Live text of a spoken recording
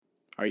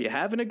Are you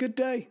having a good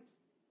day?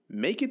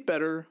 Make it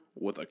better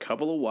with a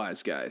couple of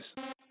wise guys.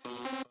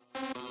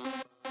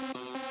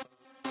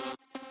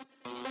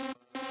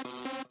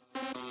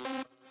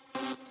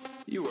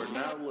 You are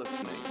now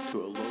listening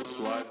to a Los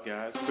Wise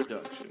Guys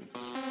production.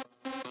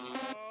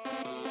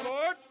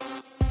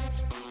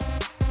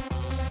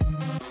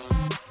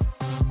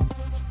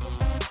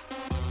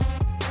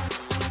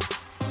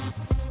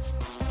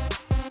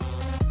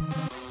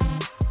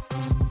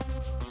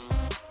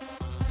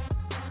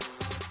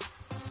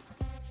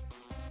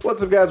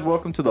 What's up, guys?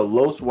 Welcome to the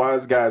Los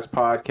Wise Guys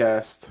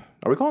podcast.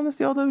 Are we calling this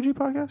the LWG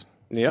podcast?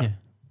 Yeah.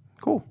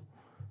 Cool.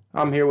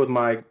 I'm here with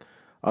my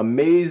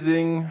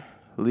amazingly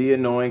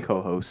annoying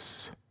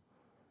co-hosts,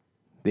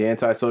 the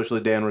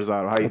anti-socialist Dan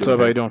Rosado. How you What's doing? up?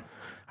 How you doing?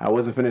 I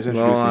wasn't finished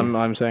introducing Well, you.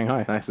 I'm saying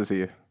hi. Nice to see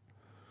you.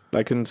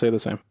 I couldn't say the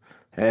same.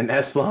 And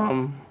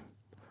Eslam,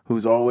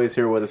 who's always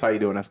here with us. How you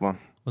doing, Eslam?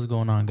 What's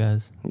going on,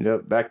 guys?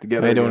 Yep, back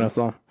together. How you doing, again.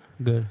 Islam?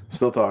 Good.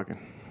 Still talking.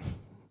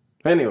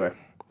 Anyway,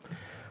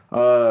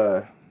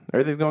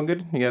 everything's going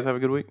good? You guys have a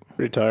good week?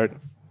 Pretty tired.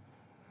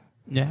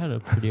 Yeah, I had a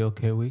pretty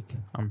okay week.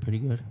 I'm pretty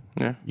good.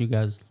 Yeah. You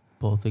guys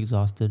both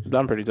exhausted?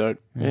 I'm pretty tired.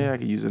 Yeah, I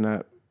could use a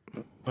nap.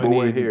 I But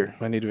we're need- here.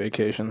 I need a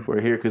vacation.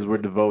 We're here because we're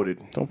devoted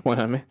Don't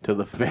point at me. to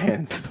the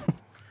fans. Yes,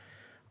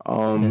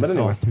 But anyway,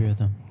 all three of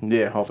them.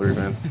 yeah, all three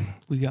fans.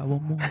 We got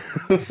one more.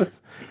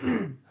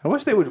 I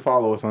wish they would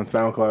follow us on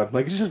SoundCloud.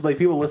 Like, it's just like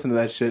people listen to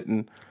that shit,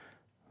 and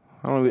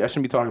I don't know. I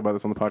shouldn't be talking about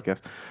this on the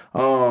podcast.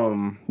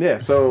 Yeah.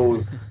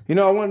 So,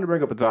 I wanted to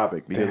bring up a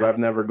topic because I've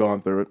never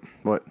gone through it.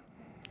 What?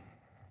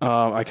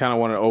 I kind of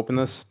want to open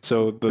this,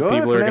 so the Go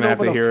ahead, people are going Fernando, to have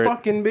to open a hear it.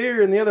 fucking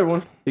beer in the other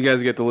one. You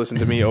guys get to listen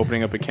to me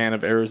opening up a can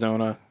of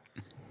Arizona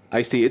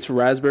iced tea. It's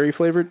raspberry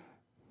flavored,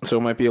 so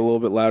it might be a little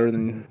bit louder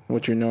than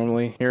what you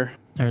normally hear.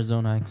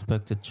 Arizona, I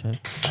expect a check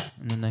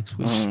in the next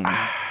week.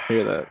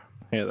 Hear that?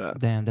 Hear that?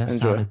 Damn, that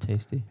Enjoy. sounded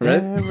tasty.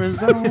 Right?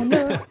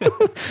 Arizona.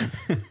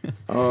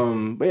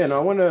 But yeah, no,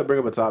 I wanted to bring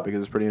up a topic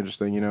because it's pretty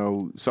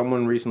interesting.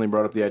 Someone recently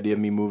brought up the idea of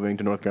me moving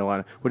to North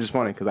Carolina, which is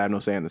funny because I have no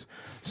say in this.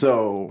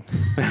 So,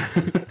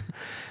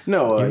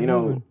 no,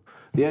 moving.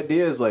 the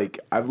idea is like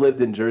I've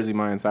lived in Jersey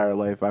my entire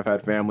life. I've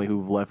had family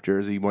who've left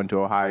Jersey, went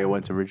to Ohio,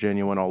 went to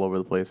Virginia, went all over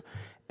the place.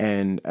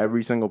 And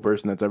every single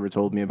person that's ever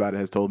told me about it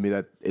has told me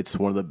that it's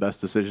one of the best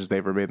decisions they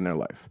ever made in their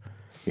life.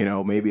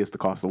 Maybe it's the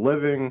cost of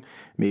living.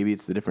 Maybe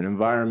it's the different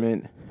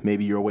environment.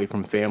 Maybe you're away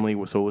from family,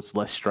 so it's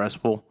less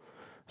stressful.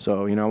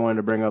 So, I wanted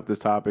to bring up this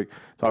topic,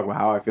 talk about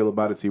how I feel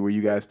about it, see where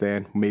you guys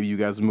stand. Maybe you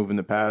guys move in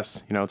the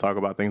past, talk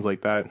about things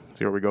like that,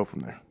 see where we go from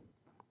there.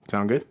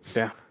 Sound good?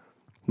 Yeah.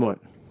 What?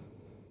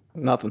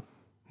 Nothing.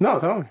 No,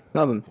 tell me.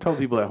 Nothing. Tell the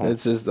people at home.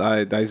 It's just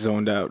I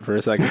zoned out for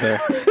a second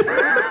there.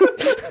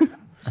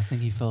 I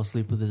think he fell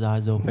asleep with his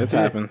eyes open. It's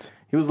happened.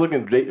 He was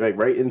looking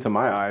right into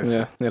my eyes.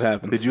 Yeah, it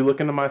happens. Did you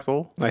look into my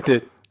soul? I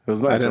did. It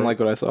was nice. I didn't right? like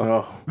what I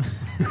saw.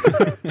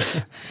 Oh.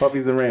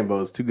 Puppies and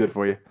rainbows, too good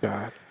for you.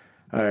 God.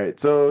 All right.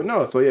 So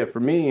yeah,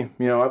 for me,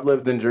 I've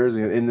lived in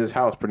Jersey in this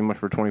house pretty much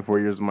for 24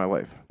 years of my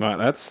life. All right,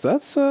 that's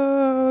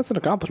an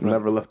accomplishment.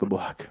 Never left the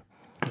block.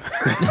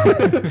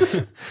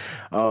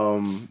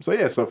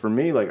 So for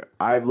me, like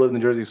I've lived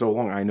in Jersey so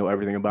long, I know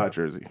everything about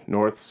Jersey.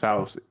 North,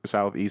 south,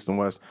 east, and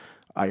west.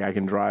 I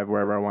can drive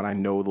wherever I want. I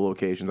know the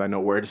locations. I know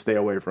where to stay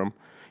away from.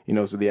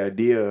 So the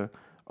idea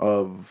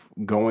of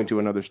going to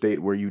another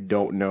state where you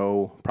don't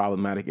know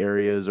problematic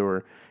areas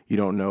or you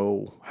don't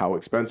know how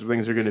expensive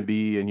things are going to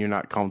be and you're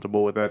not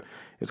comfortable with that,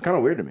 it's kind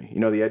of weird to me.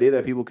 The idea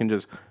that people can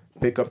just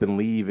pick up and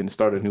leave and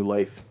start a new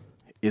life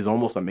is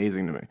almost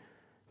amazing to me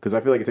because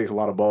I feel like it takes a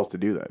lot of balls to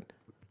do that.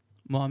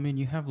 Well, I mean,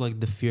 you have like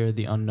the fear of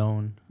the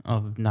unknown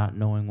of not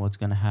knowing what's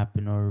going to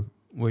happen or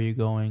where you're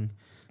going.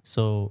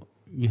 So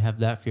you have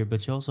that fear,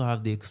 but you also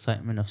have the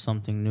excitement of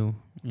something new.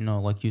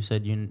 Like you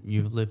said,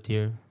 you've lived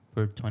here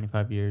for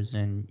 25 years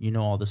and you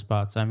know all the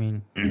spots. I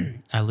mean,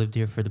 I lived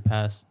here for the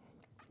past,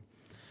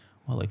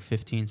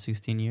 15,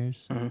 16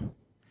 years. Mm-hmm.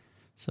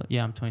 So,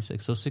 yeah, I'm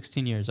 26. So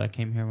 16 years. I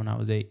came here when I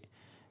was 8.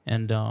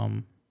 And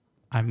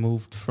I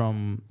moved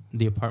from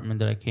the apartment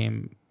that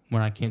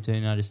when I came to the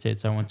United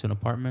States, I went to an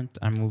apartment.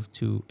 I moved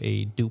to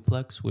a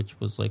duplex, which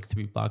was like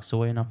 3 blocks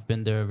away, and I've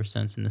been there ever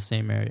since in the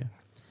same area.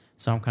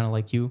 So I'm kind of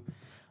like you.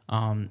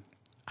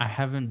 I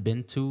haven't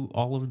been to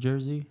all of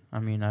Jersey. I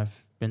mean,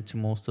 I've been to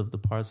most of the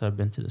parts. I've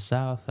been to the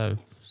south. I've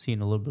seen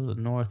a little bit of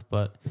the north.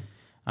 But,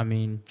 I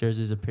mean,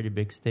 Jersey's a pretty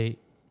big state.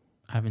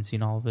 I haven't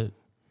seen all of it.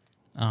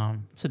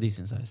 It's a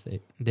decent-sized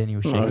state. Danny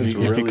was shaking It's his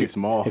head. really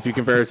small. If you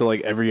compare it to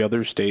like every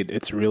other state,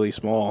 it's really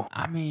small.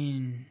 I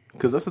mean,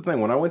 Because that's the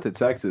thing. When I went to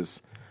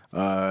Texas, we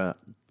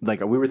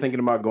were thinking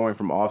about going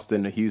from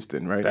Austin to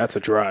Houston, right? That's a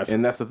drive.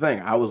 And that's the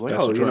thing. I was like,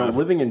 That's a drive.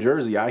 living in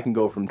Jersey, I can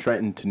go from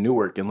Trenton to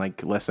Newark in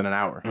like less than an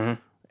hour.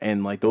 Mm-hmm.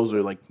 And like those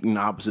are like in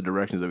opposite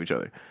directions of each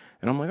other.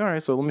 And I'm like, all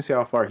right, so let me see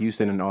how far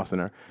Houston and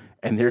Austin are.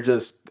 And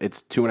it's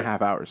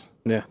 2.5 hours.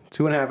 Yeah.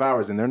 2.5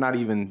 hours, and they're not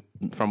even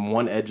from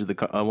one edge of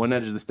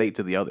the state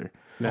to the other.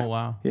 Oh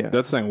wow. Yeah,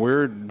 That's the thing.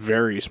 We're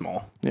very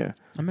small. yeah.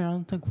 I mean, I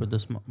don't think we're the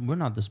small. We're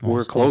not the smallest.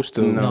 We're state. close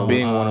to No.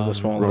 being one of the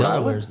smallest.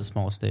 Delaware is the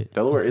smallest state.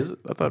 Delaware is it?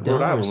 I thought Rhode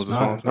Delaware's Island was the small.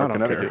 smallest. I Or don't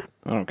Connecticut. care.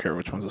 I don't care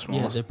which one's the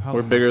smallest. they're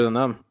probably- We're bigger than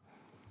them.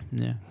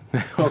 Yeah.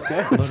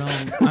 Okay.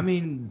 But I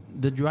mean,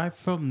 the drive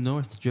from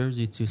North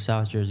Jersey to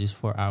South Jersey is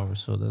 4 hours,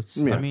 so that's.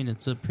 Yeah. I mean,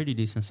 it's a pretty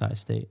decent sized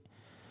state.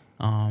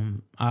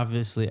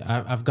 Obviously,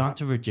 I've gone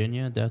to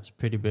Virginia. That's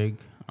pretty big.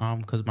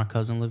 Because my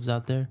cousin lives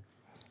out there.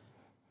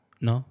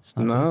 No, it's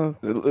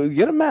not big. No,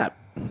 get a map.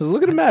 Just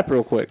look at a map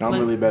real quick. I'm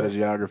really bad at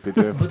geography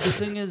too. But the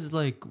thing is,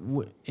 like,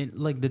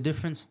 like the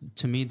difference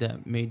to me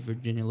that made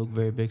Virginia look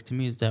very big to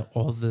me is that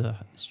all the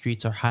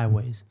streets are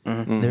highways.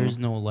 There's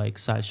no like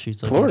side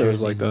streets like Florida New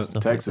is like Jersey and that.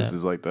 stuff Texas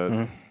like that. is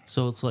like that.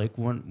 So it's like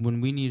when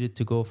we needed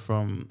to go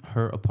from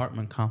her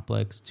apartment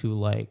complex to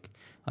like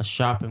a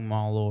shopping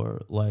mall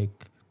or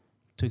like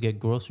to get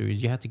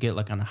groceries, you had to get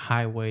like on a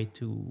highway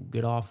to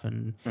get off,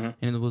 and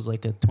it was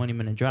like a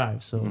 20-minute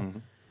drive. So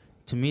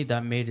to me,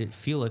 that made it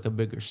feel like a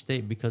bigger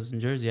state because in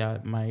Jersey,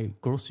 my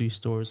grocery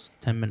store is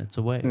 10 minutes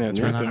away, Yeah, it's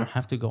and right I there. don't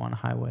have to go on a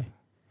highway.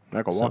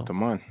 I can walk to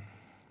mine.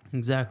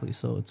 Exactly.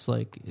 So it's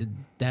like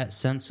that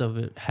sense of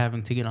it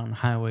having to get on the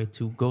highway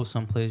to go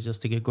someplace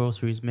just to get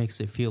groceries makes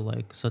it feel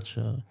like such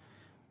a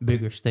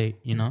bigger state,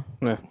 you know?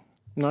 Yeah.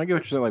 No, I get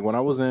what you're saying. Like when I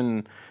was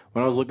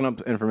looking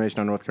up information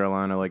on North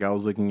Carolina, like I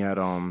was looking at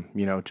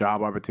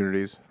job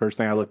opportunities. First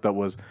thing I looked up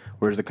was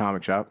where's the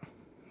comic shop?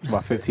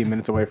 About 15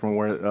 minutes away from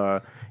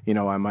where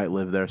I might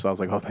live there. So I was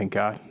like, oh, thank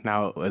God.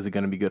 Now is it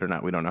going to be good or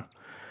not? We don't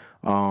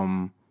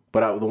know.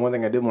 But the one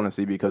thing I did want to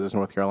see because it's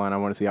North Carolina, I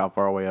want to see how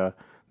far away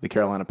the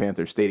Carolina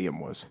Panthers stadium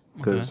was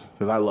because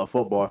I love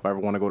football. If I ever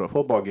want to go to a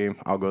football game,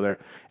 I'll go there.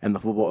 And the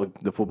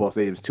football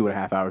stadium is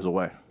 2.5 hours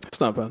away. It's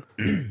not bad.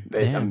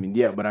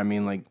 But I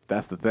mean, like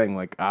that's the thing.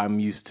 Like I'm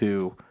used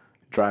to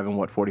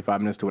driving 45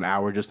 minutes to an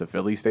hour just to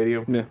Philly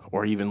Stadium,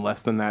 or even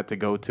less than that to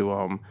go to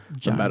the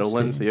Giants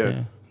Meadowlands. Stadium,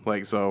 yeah.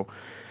 Like so,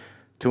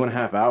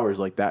 2.5 hours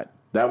like that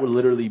would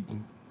literally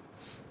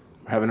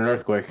having an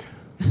earthquake.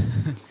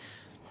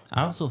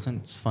 I also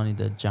think it's funny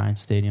that Giant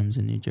Stadium's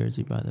in New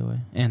Jersey, by the way,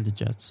 and the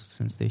Jets,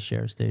 since they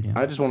share a stadium.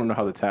 I just want to know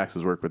how the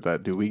taxes work with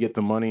that. Do we get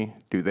the money?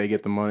 Do they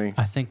get the money?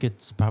 I think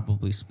it's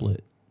probably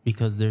split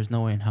because there's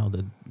no way in hell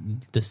that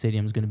the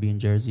stadium's going to be in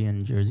Jersey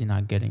and Jersey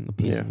not getting a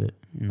piece of it.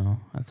 You know,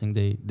 I think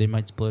they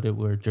might split it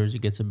where Jersey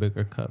gets a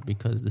bigger cut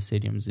because the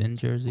stadium's in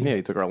Jersey. Yeah,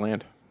 he took our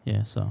land.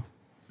 Yeah, so.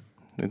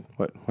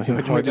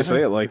 Why'd you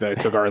say it like that?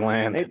 They took our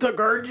land. They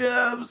took our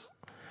jobs.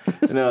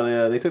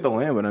 No, they took the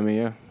land, but I mean,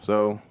 yeah.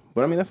 So,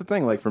 but I mean, that's the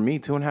thing. Like for me,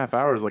 2.5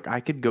 hours. Like I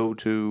could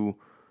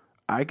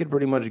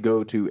pretty much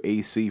go to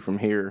AC from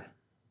here,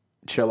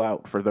 chill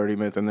out for 30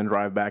 minutes, and then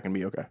drive back and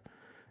be okay.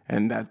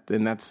 And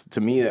that's to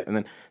me. And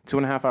then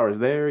 2.5 hours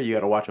there. You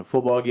got to watch a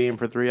football game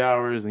for 3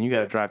 hours, and you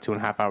got to drive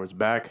 2.5 hours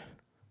back.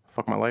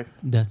 Fuck my life.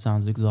 That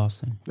sounds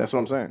exhausting. That's what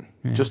I'm saying.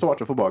 Yeah. Just to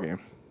watch a football game.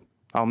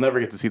 I'll never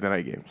get to see the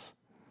night games.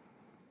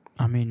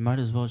 I mean, might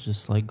as well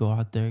just like go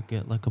out there,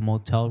 get like a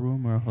motel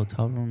room or a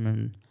hotel room,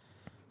 and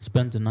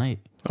spend the night.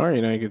 Or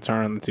you could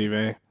turn on the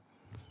TV.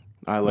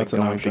 I like That's an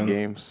going to option.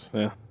 games.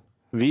 Yeah.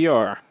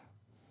 VR.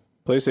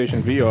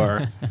 PlayStation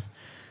VR.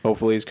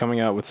 Hopefully he's coming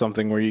out with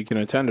something where you can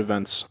attend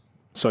events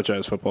such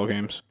as football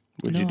games.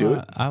 Would you do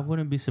it? I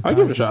wouldn't be I'll surprised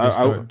give it a if shot. they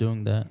start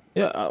doing that.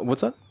 Yeah,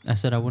 what's that? I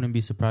said I wouldn't be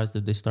surprised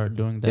if they start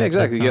doing that. Yeah,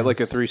 exactly. That You get like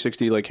a sounds-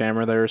 360 like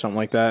camera there or something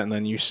like that, and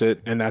then you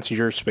sit, and that's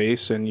your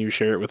space, and you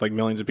share it with like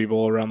millions of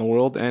people around the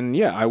world. And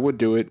yeah, I would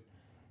do it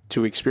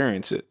to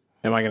experience it.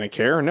 Am I going to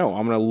care? No,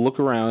 I'm going to look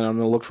around. And I'm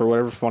going to look for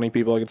whatever funny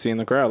people I can see in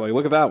the crowd. Like,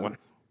 look at that one.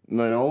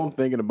 No, all I'm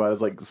thinking about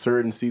is like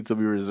certain seats will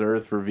be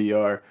reserved for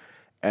VR,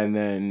 and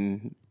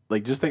then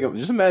like just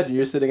imagine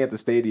you're sitting at the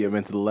stadium,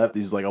 and to the left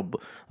is like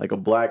a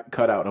black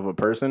cutout of a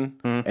person,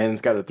 and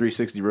it's got a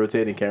 360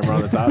 rotating camera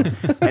on the top,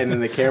 and then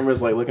the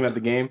camera's like looking at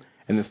the game,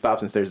 and then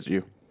stops and stares at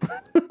you,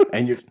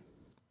 and you're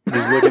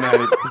just looking at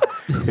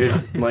it,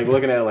 you're like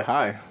looking at it like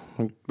hi,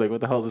 like what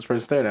the hell is this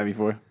person staring at me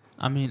for?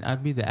 I mean,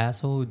 I'd be the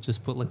asshole who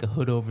just put like a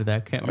hood over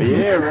that camera.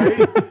 Yeah,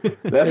 right.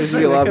 There's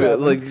be a lot of it.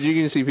 Like you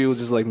can see people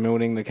just like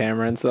mooning the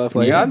camera and stuff.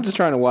 Like I'm just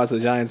trying to watch the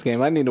Giants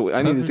game. I need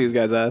to see this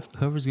guy's ass.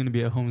 Whoever's gonna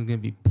be at home is gonna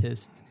be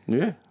pissed.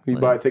 Yeah, you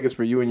buy tickets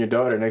for you and your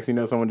daughter. Next thing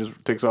you know, someone just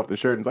takes off the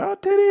shirt and is like, "Oh,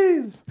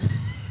 titties!"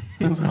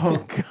 It's like,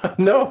 oh God,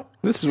 no!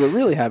 This is what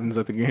really happens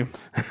at the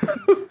games.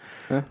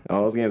 Oh,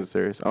 those games are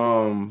serious.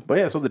 But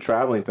yeah, so the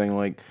traveling thing,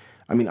 like,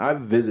 I mean,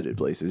 I've visited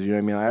places. You know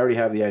what I mean? I already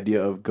have the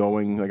idea of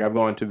going. Like, I've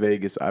gone to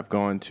Vegas, I've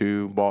gone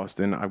to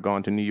Boston, I've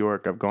gone to New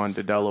York, I've gone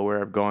to Delaware,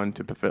 I've gone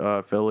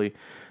to Philly.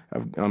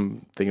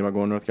 I'm thinking about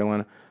going to North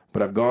Carolina,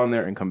 but I've gone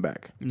there and come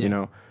back. Yeah. You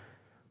know.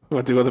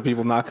 What, do other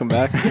people not come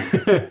back?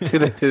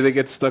 do they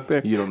get stuck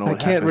there? You don't know I what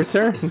can't happens.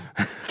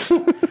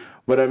 return.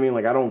 But I mean,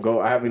 like, I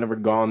haven't never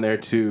gone there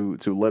to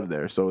live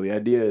there. So the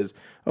idea is,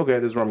 okay,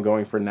 this is where I'm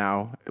going for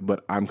now,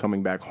 but I'm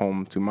coming back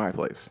home to my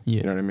place. Yeah.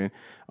 You know what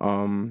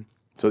I mean?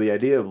 So the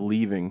idea of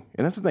leaving,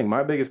 and that's the thing,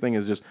 my biggest thing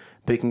is just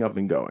picking up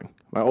and going.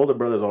 My older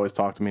brother's always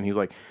talked to me, and he's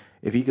like,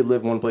 if he could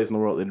live one place in the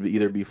world, it'd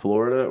either be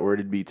Florida or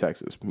it'd be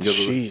Texas.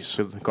 Because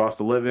of the cost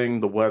of living,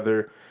 the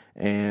weather,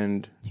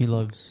 and He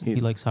likes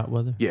hot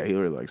weather. yeah, he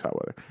really likes hot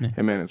weather. Yeah.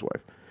 Him and his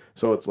wife.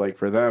 So it's like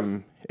for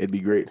them, it'd be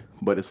great.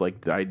 But it's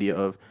like the idea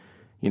of,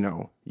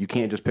 you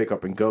can't just pick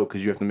up and go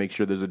because you have to make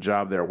sure there's a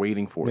job there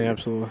waiting for you. Yeah,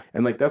 absolutely.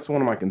 And like that's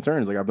one of my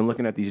concerns. Like I've been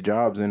looking at these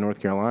jobs in North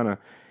Carolina,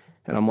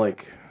 and I'm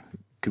like,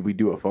 could we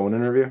do a phone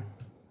interview?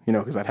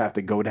 Because I'd have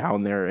to go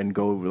down there and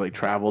go like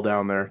travel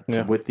down there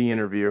with the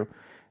interview,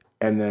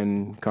 and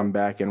then come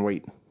back and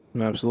wait.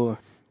 Absolutely.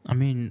 I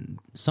mean,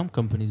 some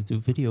companies do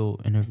video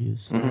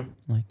interviews,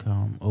 like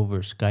over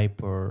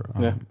Skype or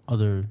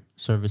other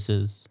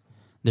services.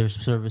 There's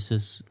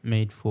services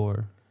made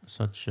for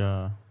such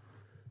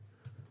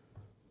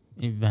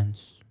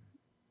events,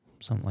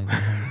 something like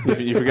that.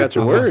 You forgot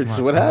your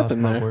words. What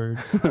happened there?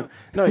 Words.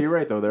 No, you're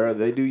right though.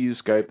 They do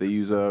use Skype. They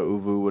use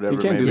Uvu, whatever. You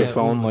can't do the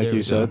phone like there you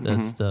we go. said.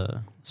 That's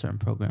the certain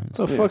programs.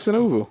 The fuck's an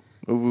Uvu?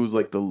 Uvu's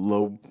like the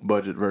low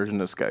budget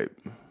version of Skype.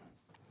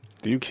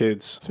 You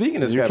kids.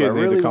 Speaking of You Skype, I kids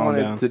need to really calm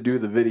wanted down. to do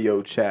the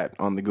video chat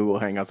on the Google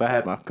Hangouts. I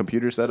had my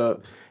computer set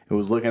up. It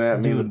was looking at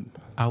me. Dude,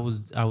 I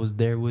was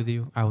there with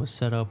you. I was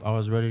set up. I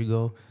was ready to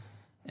go.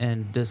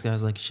 And this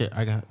guy's like, shit,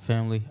 I got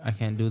family. I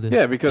can't do this.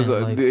 Yeah, because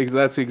And, like,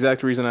 that's the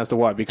exact reason as to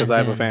why. Because and I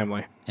have a then-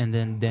 family. And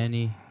then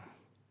Danny,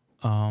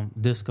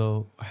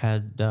 Disco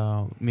had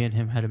me and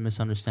him had a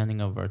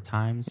misunderstanding of our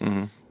times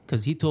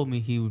because he told me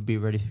he would be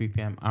ready 3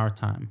 p.m. our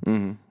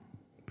time.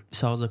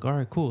 So I was like, all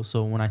right, cool.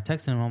 So when I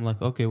texted him, I'm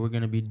like, okay, we're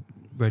gonna be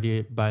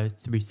ready by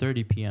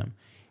 3:30 p.m.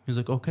 He was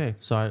like, okay.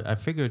 So I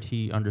figured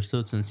he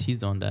understood since he's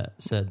the one that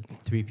said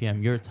 3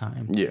 p.m. your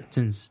time. Yeah.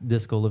 Since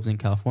Disco lives in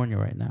California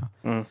right now.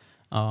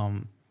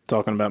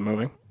 Talking about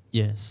moving.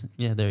 Yes.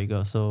 Yeah, there you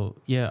go. So,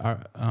 yeah,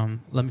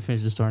 let me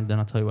finish the story and then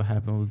I'll tell you what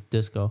happened with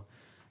Disco.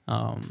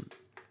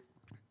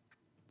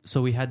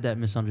 So we had that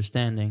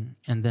misunderstanding.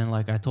 And then,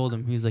 like, I told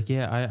him, he was like,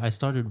 yeah, I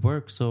started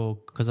work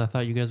because I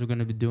thought you guys were going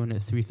to be doing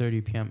it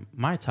 3:30 p.m.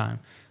 my time.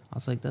 I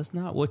was like, that's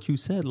not what you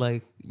said,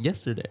 like,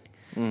 yesterday.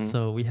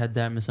 So we had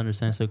that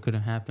misunderstanding, so it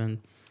couldn't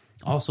happen.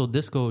 Also,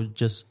 Disco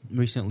just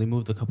recently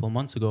moved a couple of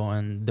months ago,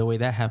 and the way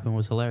that happened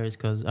was hilarious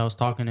because I was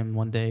talking to him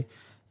one day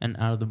and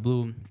out of the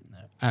blue,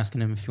 asking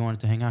him if he wanted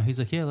to hang out. He's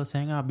like, yeah, let's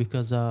hang out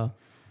because, I'm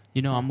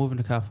moving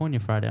to California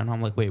Friday. And I'm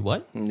like, wait,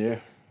 what? Yeah.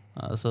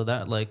 So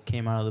that, like,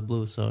 came out of the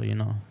blue. So,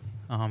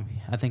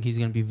 I think he's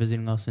going to be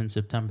visiting us in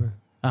September.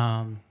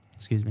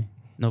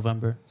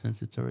 November,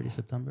 since it's already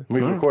September.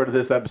 We recorded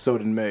this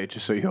episode in May,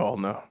 just so you all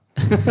know.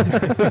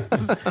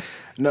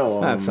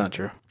 No. That's not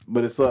true.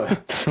 But it's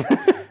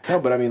no,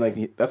 but I mean,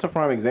 like, that's a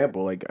prime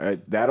example. Like,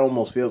 that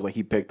almost feels like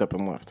he picked up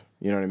and left.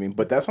 You know what I mean?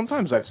 But that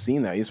sometimes I've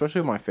seen that,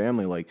 especially with my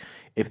family. Like,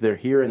 if they're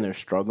here and they're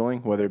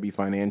struggling, whether it be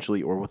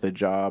financially or with a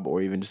job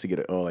or even just to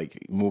get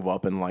move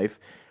up in life,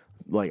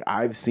 like,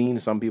 I've seen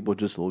some people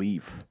just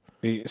leave.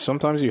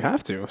 Sometimes you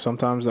have to.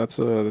 Sometimes that's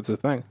a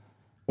thing.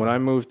 When I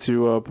moved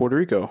to Puerto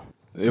Rico,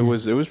 it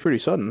was pretty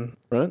sudden,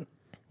 right?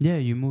 Yeah,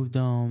 you moved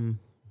during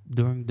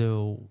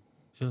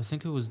I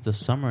think it was the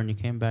summer, and you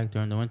came back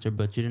during the winter,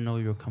 but you didn't know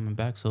you were coming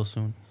back so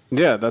soon.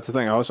 Yeah, that's the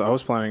thing. I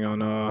was planning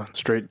on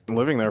straight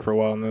living there for a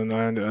while, and then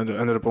I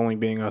ended up only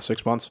being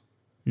 6 months.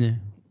 Yeah.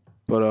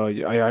 But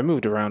I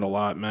moved around a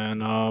lot, man.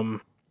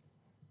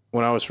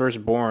 When I was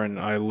first born,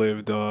 I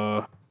lived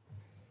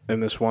in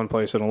this one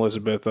place in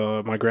Elizabeth.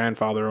 My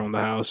grandfather owned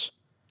the house.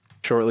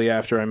 Shortly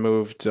after I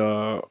moved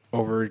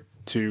over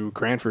to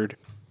Cranford,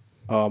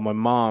 my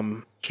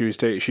mom,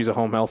 she's a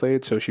home health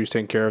aide, so she was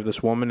taking care of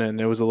this woman,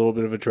 and it was a little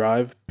bit of a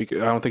drive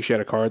because I don't think she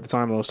had a car at the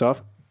time and all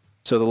stuff.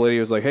 So the lady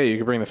was like, "Hey, you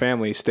can bring the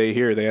family, stay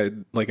here." They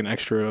had like an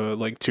extra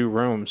 2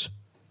 rooms,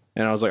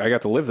 and I was like, I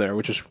got to live there,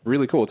 which is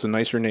really cool. It's a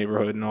nicer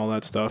neighborhood and all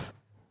that stuff.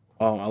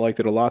 I liked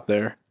it a lot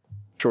there.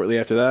 Shortly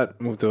after that,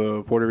 moved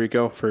to Puerto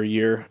Rico for a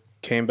year,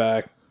 came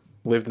back,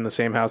 lived in the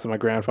same house that my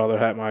grandfather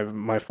had.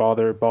 My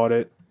father bought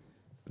it.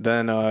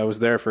 Then I was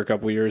there for a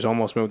couple of years,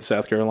 almost moved to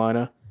South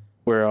Carolina,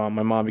 where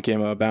my mom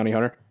became a bounty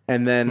hunter.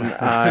 And then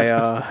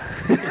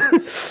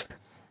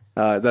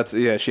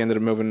she ended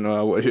up moving.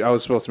 I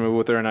was supposed to move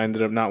with her, and I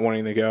ended up not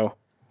wanting to go.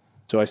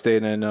 So I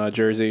stayed in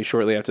Jersey.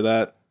 Shortly after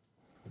that,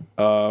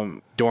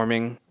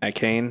 dorming at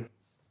Kane.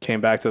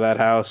 Came back to that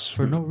house.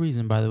 For no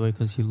reason, by the way,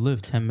 because you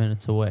live 10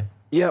 minutes away.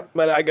 Yep,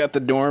 but I got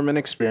the dormant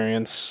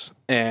experience,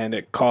 and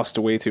it cost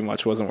way too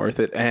much. Wasn't worth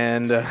it.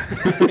 And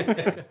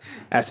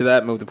after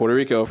that, moved to Puerto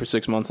Rico for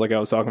 6 months, like I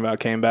was talking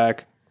about. Came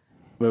back,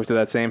 moved to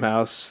that same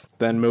house,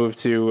 then moved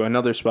to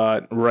another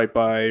spot right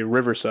by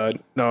Riverside.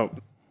 No,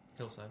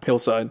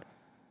 Hillside.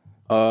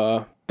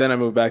 Then I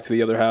moved back to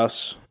the other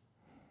house,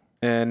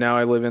 and now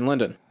I live in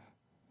Linden.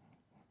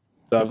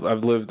 So I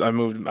moved. I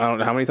don't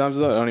know how many times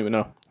is that. I don't even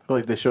know. I feel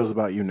like this show's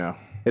about you now.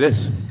 It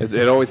is.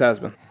 It always has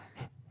been.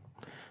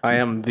 I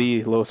am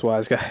the Los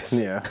Wise Guys.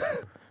 Yeah.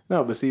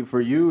 No, but see,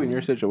 for you in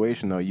your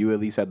situation, though, you at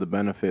least had the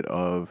benefit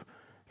of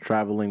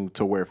traveling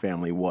to where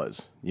family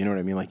was. You know what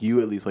I mean? Like,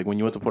 you at least, like, when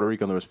you went to Puerto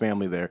Rico and there was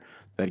family there,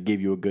 that gave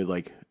you a good,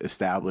 like,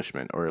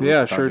 establishment. Or at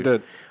Yeah, least sure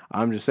did.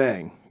 I'm just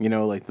saying,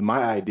 like,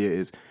 my idea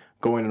is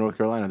going to North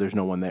Carolina, there's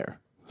no one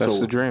there. That's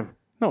So the dream.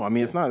 No, I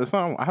mean it's not.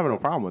 I have no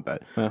problem with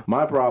that. Yeah.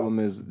 My problem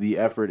is the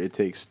effort it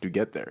takes to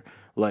get there.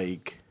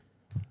 Like,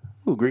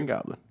 Green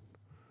Goblin.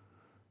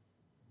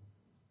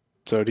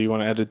 So do you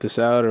want to edit this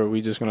out, or are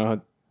we just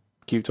gonna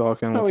keep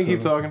talking? No, we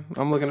keep talking.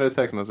 I'm looking at a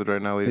text message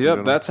right now, ladies. and Yep,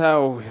 gentlemen. that's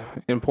how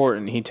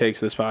important he takes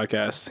this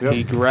podcast. Yep.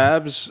 He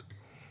grabs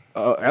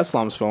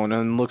Eslam's phone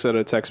and looks at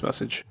a text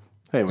message.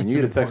 Hey, when It's you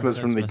an get a text message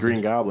important from the text Green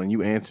message. Goblin,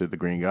 you answer the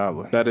Green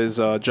Goblin. That is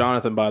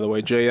Jonathan, by the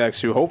way, JX,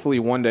 who hopefully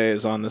one day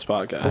is on this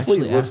podcast. Hopefully actually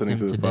he's asked listening him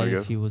to this today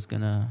podcast. if he was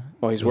gonna.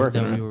 Well, he's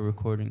working, That right? we were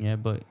recording, yeah.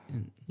 But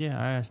yeah,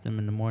 I asked him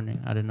in the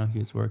morning. I didn't know he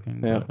was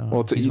working. Yeah. But,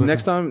 Well, he's working.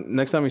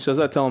 next time he says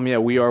that, tell him, yeah,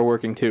 we are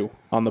working too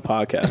on the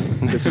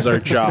podcast. This is our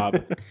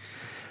job.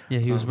 Yeah,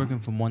 he was working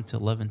from 1 to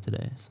 11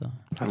 today. So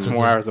That's It was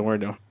more a- hours than we're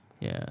doing.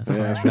 Yeah,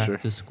 that's for back sure.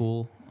 to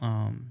school,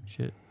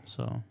 shit.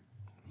 So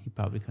he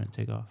probably couldn't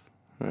take off.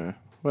 Yeah.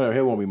 Whatever,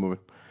 he won't be moving.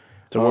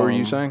 So what were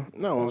you saying?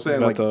 No, I'm saying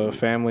About like the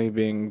family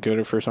being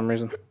good for some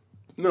reason?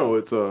 no,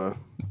 it's the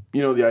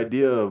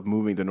idea of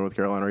moving to North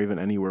Carolina or even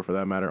anywhere for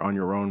that matter on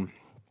your own,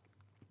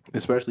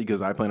 especially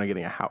because I plan on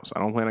getting a house. I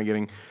don't plan on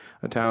getting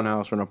a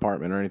townhouse or an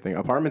apartment or anything.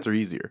 Apartments are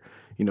easier.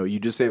 You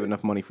just save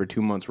enough money for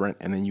 2 months rent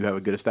and then you have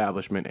a good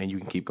establishment and you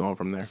can keep going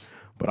from there.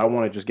 But I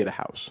want to just get a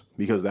house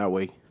because that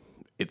way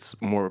it's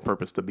more of a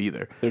purpose to be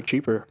there. They're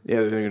cheaper.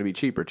 Yeah, they're going to be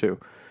cheaper too.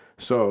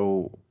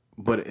 So,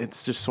 but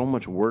it's just so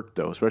much work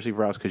though, especially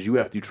for us because you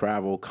have to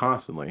travel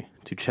constantly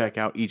to check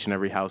out each and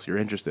every house you're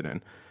interested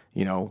in.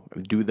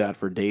 Do that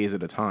for days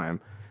at a time,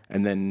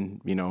 and then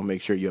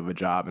make sure you have a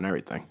job and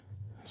everything.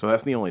 So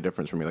that's the only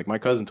difference for me. Like my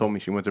cousin told me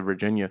she went to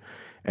Virginia,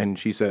 and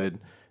she said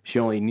she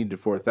only needed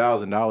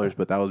 $4,000,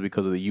 but that was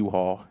because of the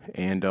U-Haul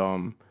and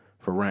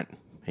for rent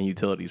and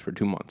utilities for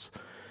 2 months.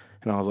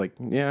 And I was like,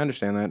 yeah, I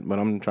understand that, but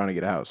I'm trying to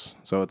get a house,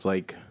 so it's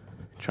like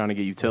trying to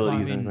get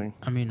utilities and everything.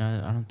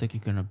 I don't think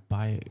you're gonna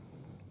buy it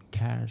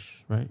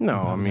cash, right? No,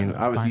 You're I probably mean, gonna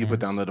obviously you put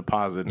finance. down the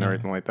deposit and Yeah.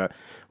 everything like that,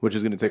 which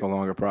is going to take a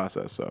longer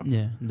process. So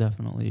Yeah,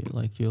 definitely.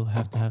 Like you'll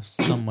have to have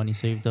some money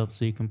saved up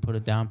so you can put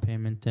a down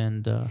payment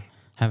and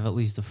have at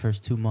least the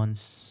first 2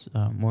 months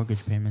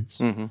mortgage payments.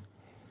 Mm-hmm.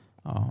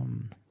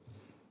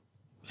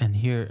 And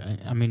here,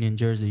 I mean, in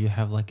Jersey, you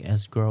have like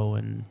escrow,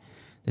 and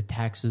the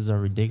taxes are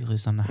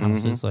ridiculous on the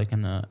houses. Like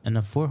in a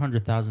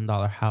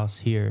 $400,000 house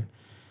here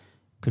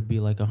could be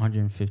like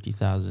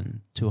 $150,000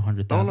 to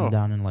 $100,000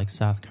 down in like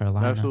South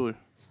Carolina. absolutely.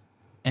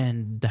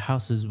 And the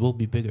houses will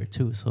be bigger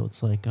too. So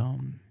it's like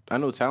I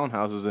know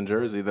townhouses in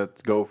Jersey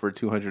that go for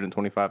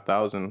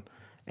 $225,000,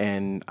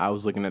 and I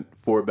was looking at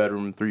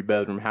 4-bedroom,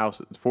 3-bedroom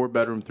houses,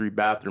 4-bedroom,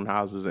 3-bathroom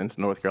houses in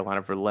North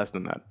Carolina for less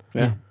than that.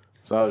 Yeah.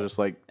 So I was just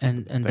like,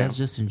 And that's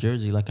just in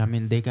Jersey. Like, I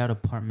mean, they got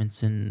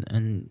apartments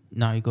and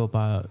now you go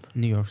by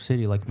New York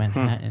City, like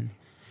Manhattan.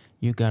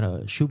 You got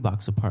a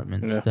shoebox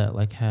apartments Yeah. that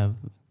like have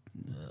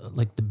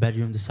like the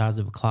bedroom the size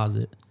of a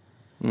closet.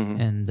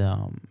 And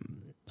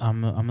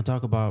I'm gonna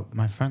talk about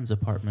my friend's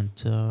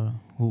apartment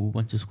who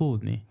went to school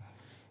with me.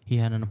 He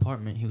had an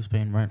apartment. He was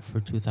paying rent for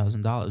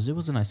 $2,000. It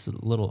was a nice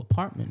little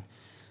apartment.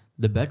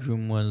 The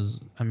bedroom was,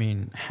 I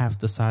mean, half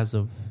the size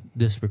of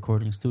this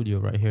recording studio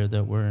right here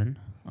that we're in,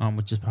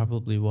 which is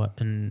probably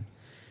an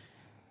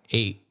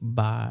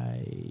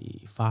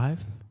 8x5. I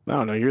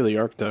don't know. You're the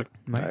architect.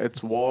 Right?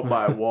 it's wall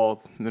by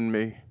wall than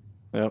me.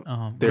 Yep.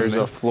 Um, There's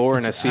but a floor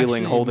and a it's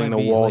ceiling actually- it holding might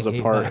the be walls like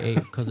apart. 8x8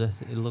 because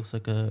it looks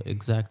like a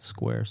exact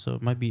square, so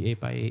it might be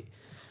 8x8.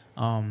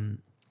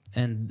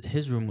 And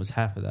his room was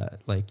half of that.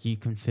 Like you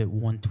can fit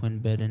one twin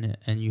bed in it,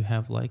 and you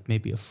have like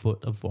maybe a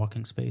foot of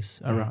walking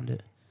space around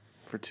it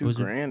For $2 Was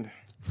it- grand.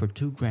 for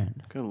 $2,000.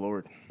 Good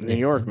Lord. New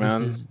York, And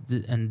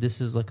man.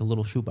 This is like a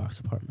little shoebox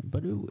apartment,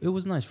 but it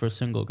was nice for a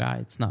single guy.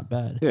 It's not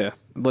bad. Yeah.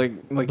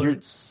 Like But you're.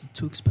 it's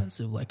too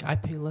expensive. Like I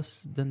pay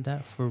less than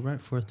that for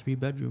rent for a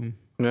 3-bedroom.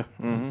 Yeah.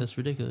 Like, that's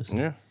ridiculous.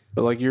 Yeah.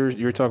 But like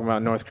you're talking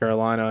about North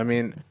Carolina. I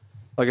mean,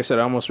 like I said,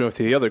 I almost moved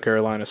to the other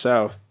Carolina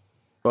South.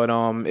 But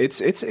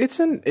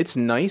it's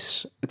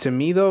nice to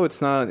me though.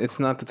 It's not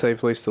the type of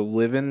place to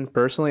live in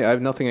personally. I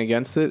have nothing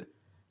against it.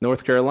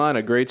 North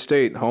Carolina, great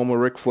state, home of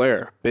Ric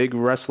Flair, big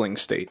wrestling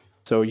state.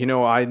 So I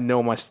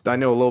know a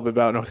little bit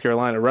about North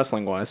Carolina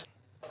wrestling wise.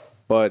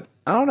 But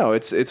I don't know.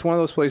 It's one of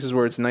those places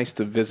where it's nice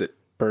to visit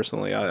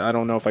personally. I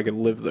don't know if I could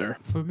live there.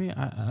 For me,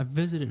 I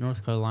visited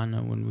North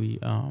Carolina when we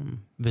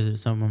visited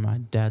some of my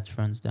dad's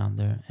friends down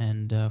there,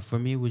 and for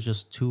me, it was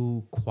just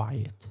too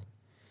quiet.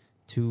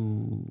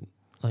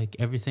 Like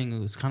everything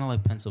was kind of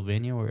like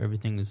Pennsylvania, where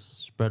everything is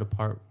spread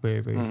apart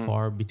very, very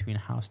far between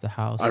house to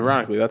house.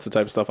 Ironically, that's the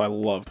type of stuff I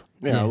love.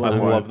 Yeah, Yeah. I I love,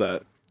 love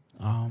that.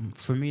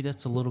 For me,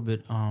 that's a little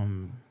bit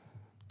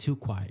too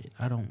quiet.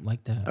 I don't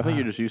like that. I think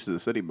you're just used to the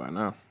city by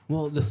now.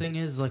 Well, the thing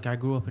is, like, I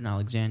grew up in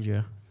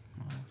Alexandria,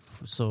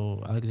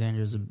 so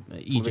Alexandria's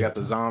Egypt. We got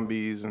the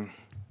zombies and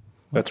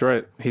That's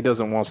right. He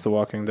doesn't watch The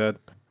Walking Dead.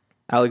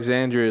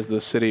 Alexandria is the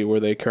city where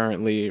they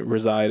currently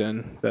reside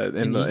in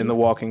the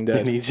Walking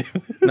Dead. in Egypt.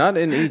 Not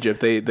in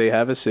Egypt. They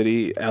have a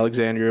city,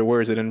 Alexandria.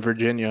 Where is it? In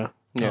Virginia.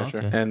 Yeah, Oh,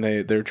 sure. okay. And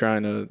they're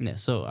trying to. Yeah,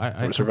 so I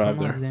come survive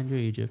from there.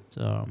 Alexandria, Egypt.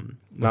 Not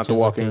which The is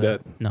Walking like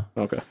Dead. No,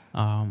 Okay.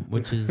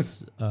 which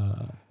is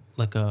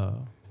like a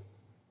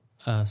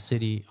a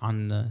city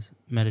on the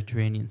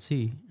Mediterranean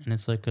Sea, and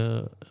it's like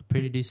a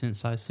pretty decent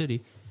sized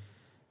city.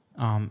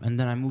 And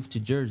then I moved to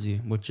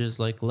Jersey, which is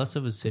like less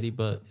of a city,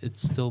 but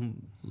it's still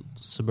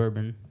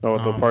suburban. Oh,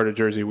 the part of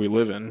Jersey we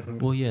live in.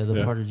 Well, yeah,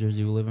 the part of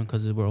Jersey we live in,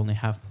 because we're only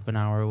half an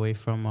hour away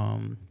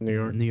from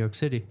New York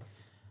City,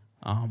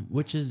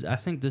 which is, I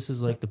think this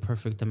is like the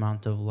perfect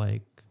amount of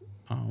like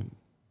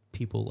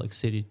people, like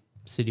city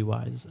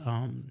wise.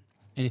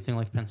 Anything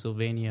like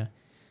Pennsylvania,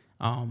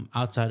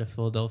 outside of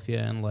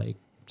Philadelphia and like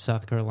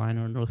South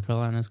Carolina or North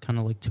Carolina is kind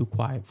of like too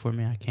quiet for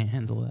me. I can't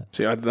handle that.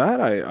 See,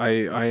 that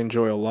I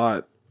enjoy a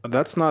lot.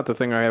 That's not the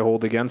thing I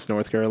hold against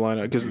North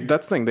Carolina, because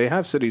that's the thing. They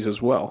have cities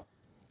as well,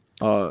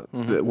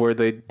 where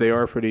they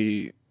are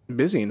pretty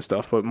busy and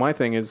stuff. But my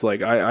thing is,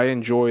 like, I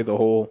enjoy the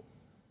whole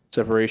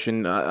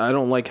separation. I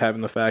don't like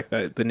having the fact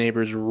that the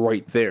neighbor's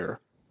right there.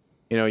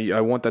 You know,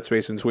 I want that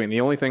space in between.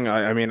 The only thing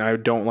I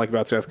don't like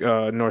about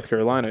North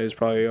Carolina is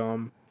probably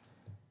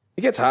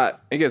it gets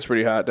hot. It gets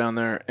pretty hot down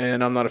there,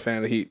 and I'm not a fan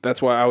of the heat.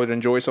 That's why I would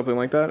enjoy something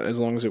like that as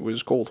long as it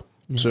was cold.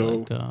 Yeah,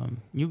 so like,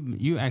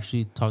 you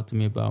actually talked to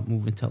me about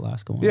moving to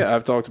Alaska once. Yeah,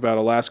 I've talked about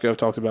Alaska. I've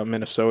talked about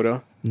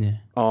Minnesota. Yeah.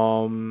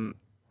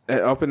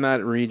 Up in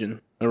that region,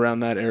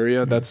 around that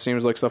area, that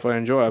seems like stuff I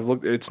enjoy. I've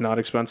looked. It's not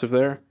expensive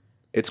there.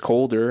 It's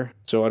colder,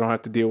 so I don't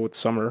have to deal with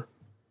summer.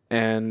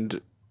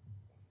 And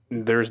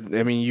there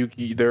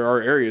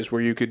are areas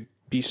where you could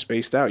be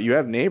spaced out. You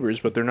have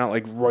neighbors, but they're not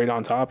like right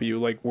on top of you,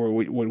 like what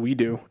we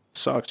do. It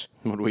sucks.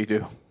 What do we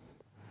do?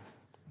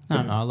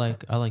 No, I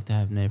like to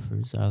have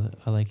neighbors.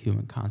 I like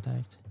human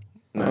contact.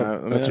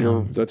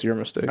 That's your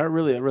mistake. I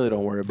really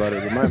don't worry about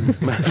it. As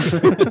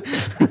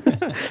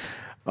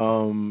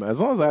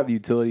long as I have the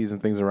utilities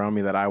and things around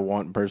me that I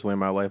want personally in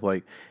my life,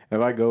 like if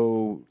I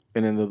go,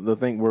 and then the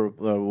thing where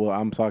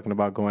I'm talking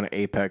about going to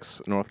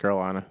Apex, North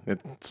Carolina.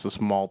 It's a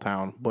small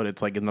town, but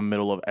it's like in the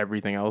middle of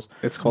everything else.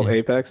 It's called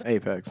Apex.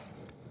 Apex.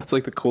 That's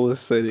like the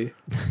coolest city.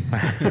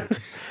 Where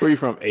are you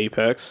from?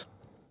 Apex.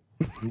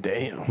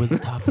 Damn. We're the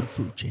top of the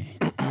food chain.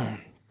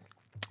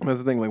 That's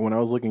the thing. Like when I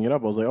was looking it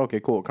up, I was like, okay,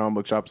 cool. Comic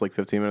book shop's like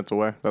 15 minutes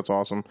away. That's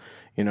awesome.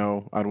 You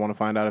know, I'd want to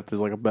find out if there's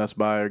like a Best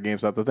Buy or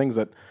GameStop. The things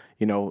that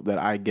that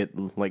I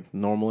get like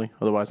normally.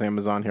 Otherwise,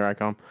 Amazon, here I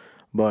come.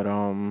 But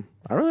I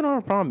really don't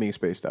have a problem being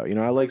spaced out.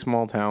 I like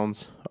small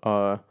towns.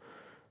 And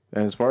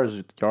as far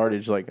as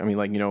yardage,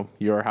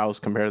 your house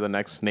compared to the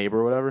next neighbor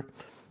or whatever,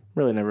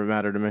 really never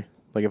mattered to me.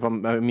 Like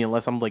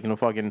unless I'm like in a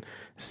fucking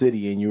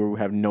city and you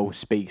have no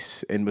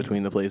space in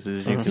between the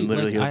places, you can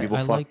literally hear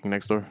people fucking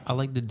next door. I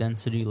like the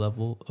density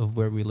level of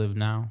where we live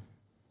now.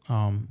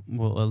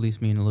 Well, at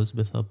least me and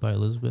Elizabeth up by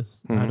Elizabeth.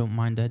 I don't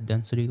mind that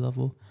density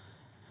level.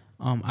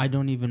 I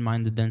don't even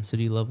mind the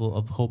density level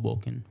of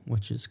Hoboken,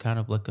 which is kind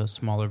of like a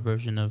smaller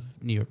version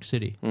of New York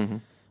City. Mm-hmm.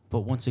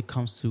 But once it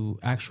comes to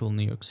actual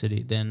New York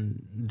City,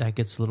 then that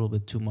gets a little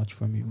bit too much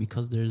for me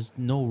because there's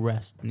no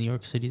rest. New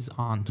York City's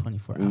on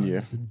 24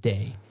 hours a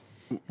day.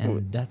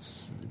 And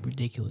that's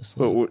ridiculous.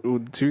 But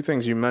two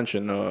things you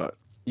mentioned,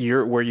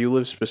 where you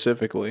live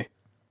specifically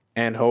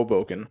and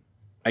Hoboken,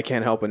 I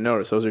can't help but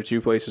notice those are two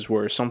places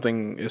where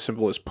something as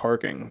simple as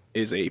parking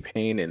is a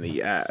pain in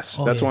the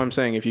ass. That's why I'm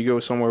saying if you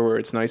go somewhere where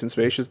it's nice and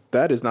spacious,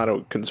 that is not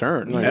a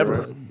concern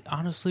ever.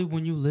 Honestly,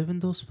 when you live in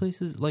those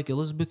places, like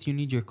Elizabeth, you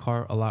need your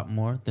car a lot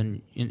more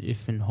than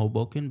if in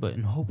Hoboken. But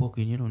in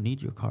Hoboken, you don't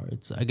need your car.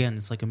 It's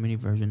like a mini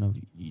version of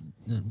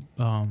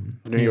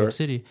New York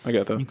City. I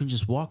get that. You can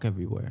just walk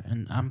everywhere,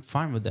 and I'm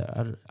fine with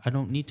that. I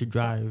don't need to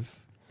drive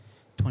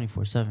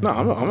 24/7. No,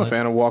 I'm a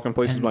fan of walking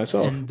places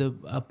myself. And the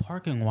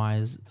parking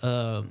wise,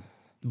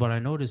 what I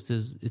noticed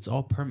is it's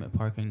all permit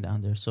parking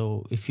down there.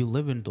 So if you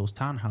live in those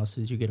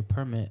townhouses, you get a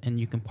permit and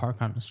you can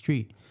park on the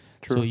street.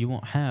 True. So you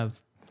won't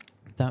have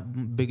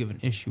that big of an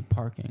issue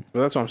parking.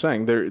 Well, that's what I'm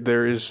saying.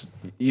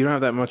 You don't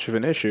have that much of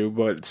an issue,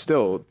 but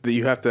still,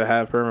 you have to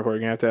have permit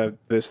parking. You have to have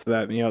this,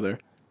 that, and the other.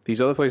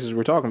 These other places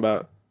we're talking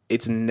about,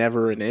 it's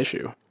never an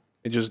issue.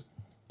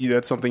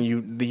 That's something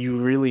you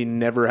really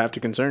never have to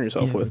concern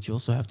yourself with. But you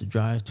also have to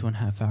drive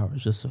 2.5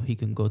 hours just so he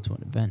can go to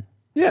an event.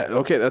 Yeah,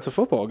 okay, that's a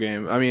football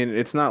game. I mean,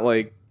 it's not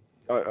like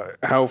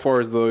how far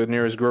is the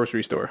nearest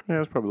grocery store?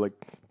 Yeah, it's probably like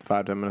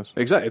 5-10 minutes.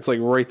 Exactly, it's like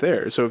right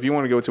there. So if you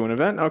want to go to an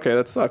event, okay,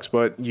 that sucks,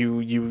 but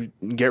you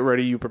get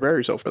ready, you prepare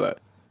yourself for that.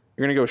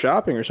 You're gonna go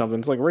shopping or something.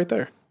 It's like right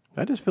there.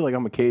 I just feel like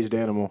I'm a caged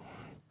animal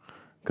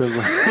because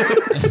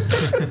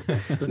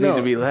just need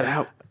to be let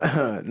out.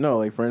 No,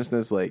 like for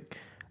instance, like.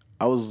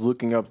 I was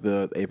looking up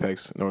the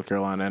Apex, North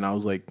Carolina, and I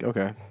was like,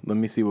 okay, let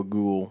me see what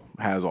Google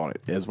has on it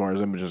as far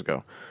as images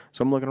go.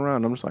 So I'm looking around,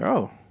 and I'm just like,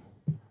 oh,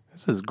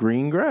 this is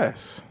green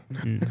grass.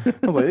 I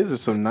was like, these are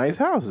some nice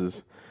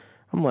houses.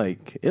 I'm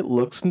like, it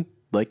looks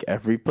like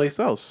every place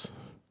else.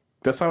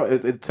 That's how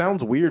it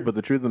sounds weird, but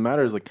the truth of the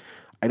matter is, like,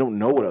 I don't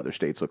know what other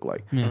states look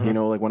like. Mm-hmm.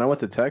 Like when I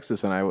went to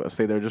Texas and I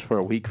stayed there just for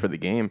a week for the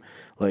game,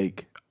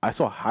 like I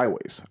saw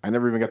highways. I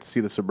never even got to see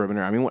the suburban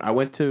area. I mean, I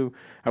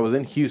was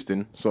in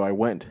Houston, so I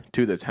went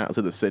to the town,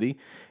 to the city,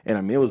 and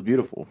I mean, it was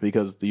beautiful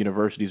because the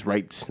university's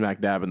right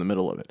smack dab in the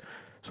middle of it.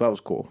 So that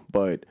was cool.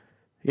 But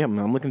yeah,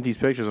 I'm looking at these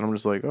pictures and I'm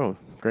just like, oh,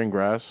 green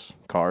grass,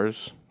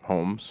 cars,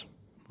 homes.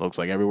 looks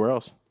like everywhere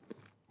else.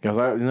 Because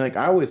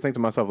I always think to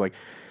myself, like,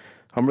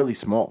 I'm really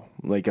small.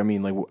 Like, I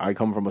mean, like, I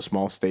come from a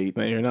small state.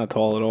 Man, you're not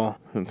tall at all.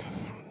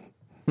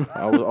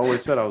 I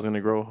always said I was going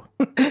to grow.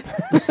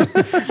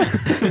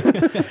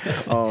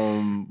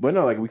 But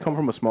no, like, we come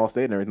from a small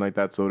state and everything like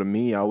that. So to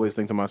me, I always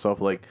think to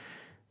myself, like,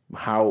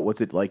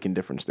 what's it like in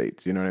different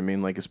states? You know what I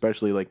mean? Like,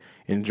 especially like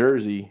in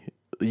Jersey,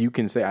 you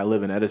can say I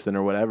live in Edison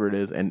or whatever it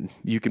is, and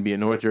you can be in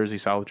North Jersey,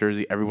 South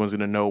Jersey. Everyone's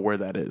going to know where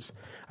that is.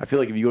 I feel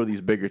like if you go to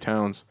these bigger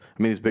towns,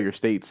 these bigger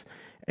states,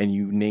 and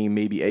you name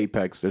maybe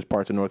Apex, there's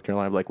parts of North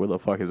Carolina like, where the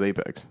fuck is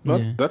Apex?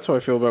 That's how I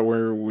feel about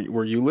where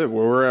you live,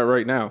 where we're at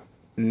right now.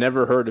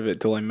 Never heard of it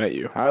till I met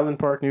you. Highland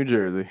Park, New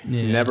Jersey.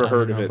 Yeah, Never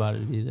heard of know it. about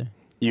it either.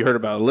 You heard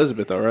about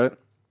Elizabeth, though, right?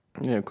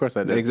 Yeah, of course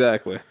I did.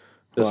 Exactly.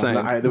 Just saying.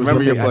 There was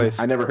Remember your nothing- place.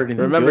 I never heard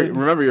anything Remember, good.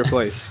 remember your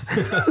place.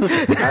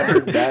 I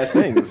heard bad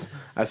things.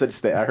 I said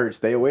I heard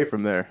stay away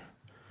from there.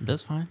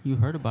 That's fine. You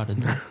heard about it,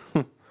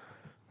 though.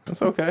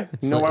 That's okay.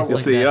 It's You know like- why? it's You'll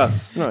like see that.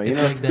 us. No, you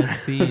It's know. like that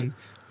scene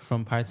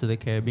from Pirates of the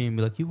Caribbean.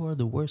 Be like, you are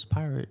the worst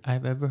pirate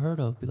I've ever heard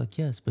of. Be like,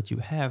 yes, but you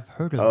have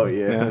heard of Oh me.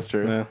 yeah, that's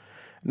true. Yeah.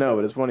 No,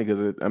 but it's funny because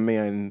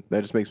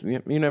that just makes me.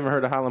 You never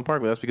heard of Highland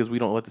Park, but that's because we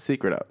don't let the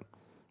secret out.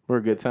 We're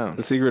a good town.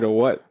 The secret of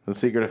what? The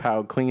secret of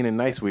how clean and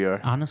nice we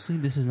are. Honestly,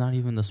 this is not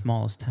even the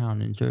smallest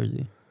town in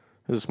Jersey.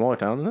 There's a smaller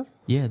town than this.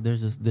 Yeah,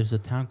 there's a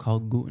town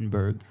called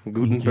Gutenberg. New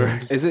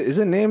Gutenberg. Jersey. Is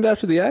it named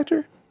after the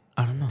actor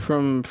I don't know.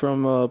 from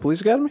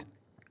Police Academy?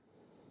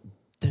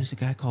 There's a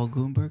guy called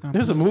Gutenberg.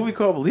 There's a movie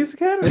called Police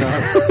Academy.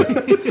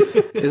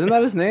 Isn't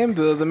that his name?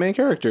 The main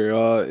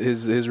character.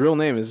 His real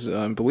name is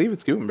I believe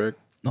it's Gutenberg.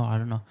 No, I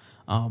don't know.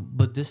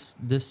 But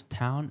this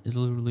town is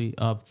literally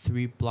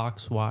 3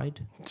 blocks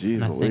wide, Jeez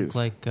and I Louise. think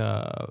like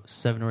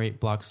 7 or 8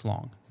 blocks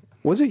long.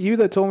 Was it you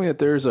that told me that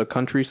there's a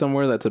country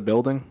somewhere that's a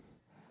building?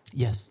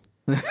 Yes,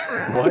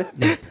 What?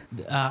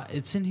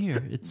 it's in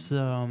here. It's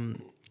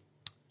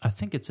I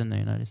think it's in the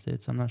United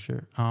States. I'm not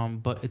sure.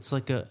 But it's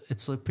like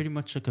pretty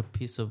much like a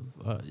piece of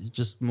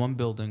just one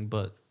building,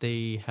 but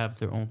they have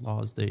their own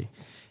laws.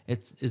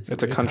 It's a it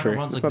kinda country.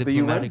 runs It's like not the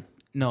UN? diplomatic.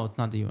 No, it's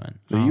not the UN.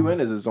 The UN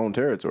is its own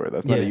territory.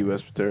 That's not a yeah.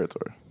 U.S.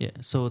 territory. Yeah,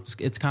 so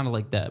it's kind of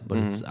like that, but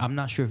I'm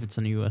not sure if it's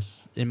in the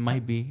U.S. It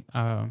might be,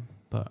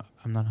 but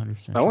I'm not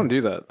 100%. I want to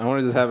do that. I want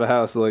to just have a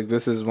house like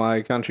this is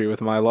my country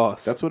with my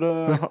laws. That's what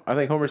I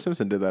think Homer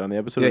Simpson did that on the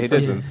episode yeah, of he The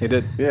did. Simpsons. He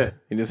did. Yeah,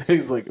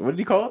 he's like, what did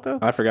he call it though?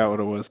 I forgot what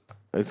it was.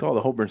 It's called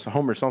the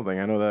Homer something.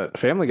 I know that.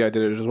 Family Guy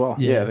did it as well.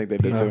 Yeah, I think they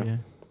did Peter, too. yeah.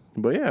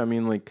 But yeah, I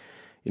mean, like,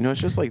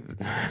 it's just like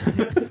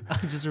I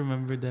just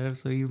remembered that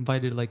episode. He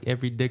invited like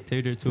every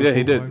dictator to. Yeah, a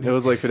he pool did. party. It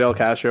was like Fidel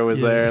Castro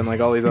was Yeah. there and like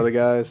all these other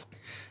guys.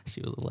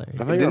 She was hilarious.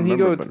 I think I Didn't he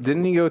remember, go? but-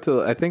 Didn't he go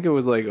to? I think it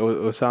was like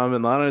Osama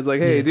bin Laden. It's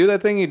like, hey, Yeah. do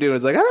that thing you do.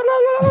 It's like,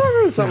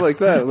 something like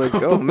that. Like,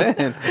 oh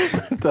man.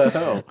 what the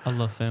hell? I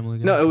love Family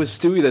Guy. No, it was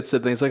Stewie that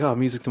said things like, oh,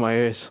 music to my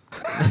ears.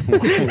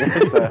 What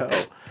the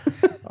hell?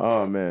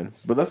 Oh man,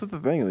 but that's the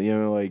thing.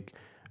 Like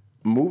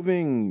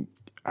moving.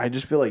 I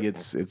just feel like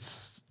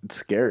it's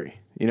scary.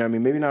 I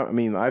mean, maybe not. I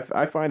mean, I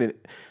find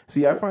it.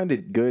 See, I find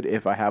it good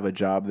if I have a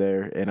job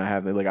there and I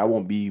have like I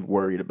won't be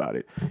worried about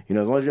it. As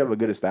long as you have a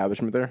good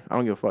establishment there, I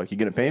don't give a fuck. You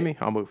gonna pay me?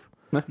 I'll move.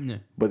 Yeah.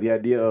 But the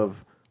idea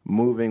of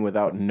moving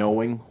without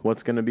knowing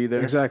what's gonna be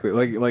there. Exactly.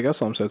 Like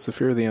Islam said, it's the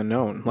fear of the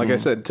unknown. Like I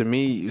said, to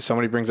me,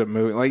 somebody brings up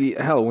moving. Like,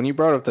 hell, when you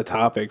brought up the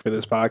topic for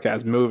this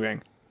podcast,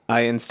 moving,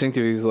 I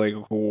instinctively was like,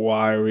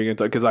 why are we going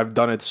to talk? Because I've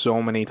done it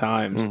so many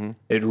times.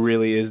 It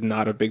really is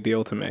not a big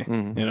deal to me,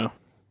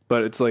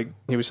 But it's like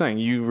he was saying,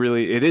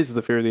 it is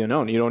the fear of the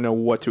unknown. You don't know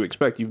what to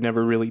expect. You've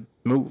never really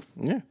moved.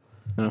 Yeah.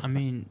 I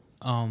mean,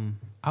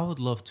 I would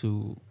love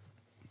to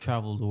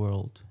travel the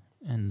world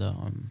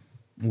and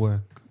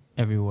work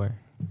everywhere.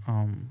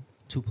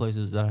 2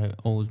 places that I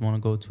always want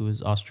to go to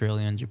is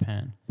Australia and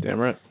Japan. Damn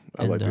right.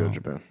 I'd like to go to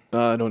Japan.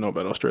 I don't know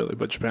about Australia,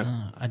 but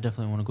Japan. I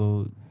definitely want to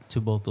go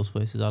to both those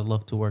places. I'd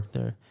love to work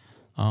there.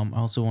 I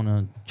also want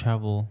to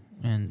travel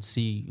and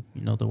see,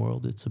 the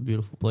world. It's a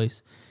beautiful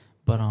place.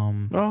 But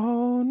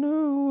Oh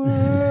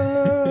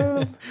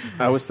no.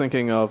 I was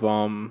thinking of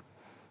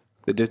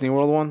the Disney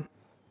World one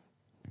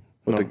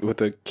with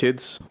the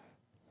kids.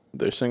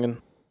 They're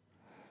singing.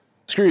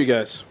 Screw you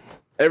guys.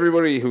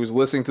 Everybody who's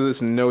listening to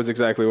this knows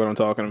exactly what I'm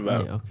talking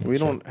about. yeah, okay, We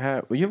sure. don't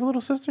have. You have a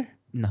little sister?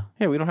 No.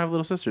 Yeah, we don't have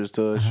little sisters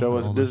to I have show an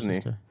us older Disney.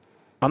 sister.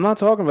 I'm not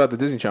talking about the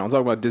Disney Channel. I'm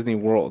talking about Disney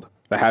World,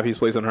 the happiest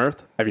place on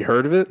earth. Have you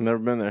heard of it? Never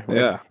been there.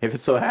 Yeah. If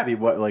it's so happy,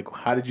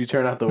 how did you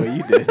turn out the way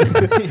you did?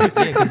 Yeah,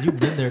 because you've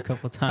been there a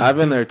couple times. I've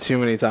been there too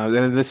many times,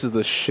 and this is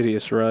the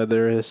shittiest ride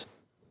there is.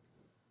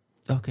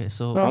 Okay,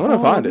 so I'm gonna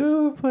find it.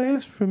 New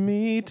place for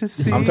me to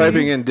see. I'm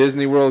typing in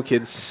Disney World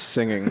kids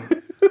singing.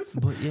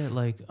 but yeah,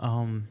 like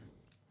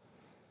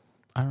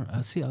I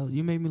don't see.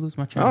 You made me lose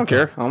my train. I don't of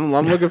care. thought. I'm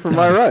looking for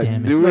my God ride.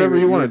 damn it. Do whatever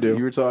you want to You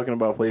do. were talking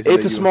about places.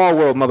 It's a that you- small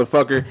world,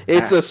 motherfucker.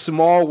 It's a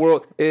small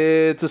world.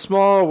 It's a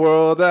small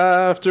world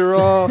after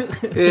all.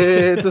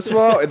 It's a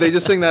small. They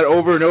just sing that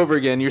over and over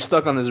again. You're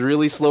stuck on this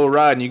really slow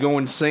ride, and you go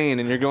insane,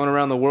 and you're going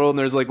around the world. And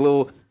there's like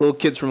little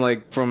kids from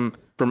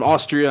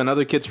Austria and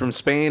other kids from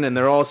Spain, and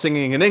they're all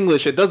singing in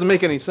English. It doesn't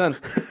make any sense.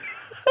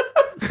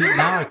 See,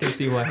 now I can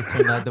see why he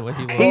turned out the way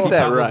he was. Hate He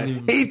that probably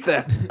ride. Hate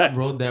that.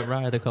 Rode that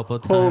ride a couple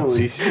of times.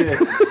 Holy shit!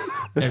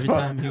 Every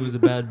time he was a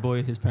bad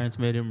boy, his parents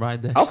made him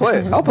ride that. I'll play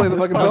it. I'll play the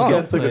fucking song.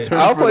 Podcast took a turn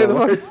I'll for play the the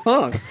fucking worse.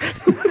 song.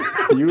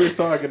 You were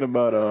talking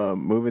about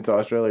moving to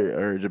Australia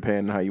or Japan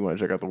and how you want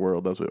to check out the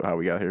world. That's how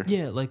we got here.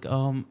 Yeah, like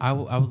I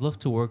would love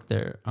to work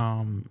there.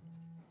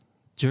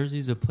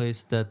 Jersey's a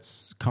place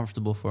that's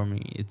comfortable for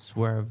me. It's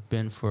where I've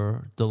been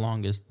for the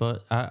longest,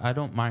 but I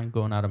don't mind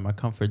going out of my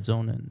comfort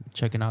zone and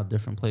checking out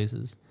different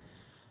places.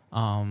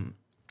 I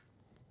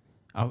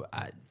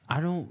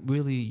don't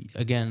really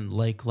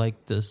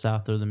like the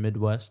South or the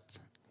Midwest.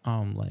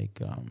 I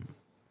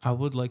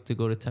would like to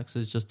go to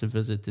Texas just to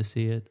visit to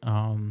see it.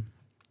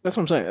 That's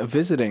what I'm saying.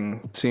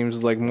 Visiting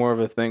seems like more of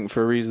a thing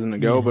for a reason to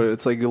go, Yeah. but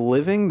it's like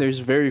living. There's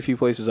very few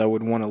places I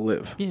would want to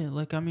live. Yeah,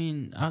 like I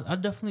mean,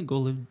 I'd definitely go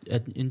live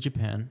in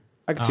Japan.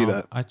 I could see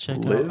that. I check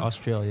Live? out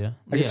Australia.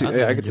 I could see. I'd Yeah,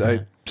 live I in could.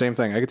 Japan. Same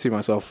thing. I could see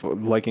myself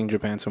liking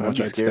Japan so I'm much.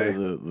 just I'd scared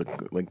stay.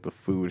 of the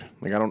food.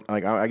 Like I don't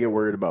like. I get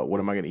worried about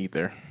what am I going to eat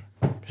there.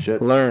 Shit.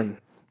 Learn.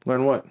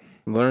 Learn what?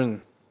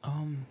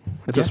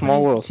 It's a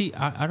small world. See,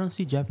 I don't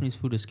see Japanese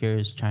food as scary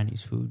as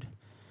Chinese food.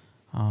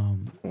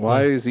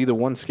 Why is either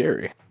one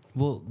scary?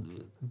 Well,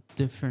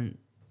 different.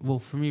 Well,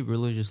 for me,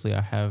 religiously,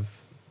 I have.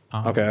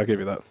 Okay, I'll give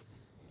you that.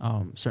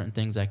 Certain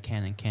things I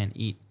can and can't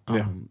eat.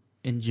 Yeah.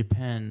 In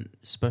Japan,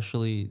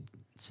 especially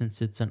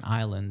since it's an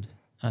island,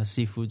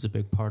 seafood's a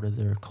big part of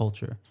their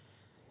culture.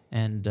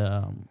 And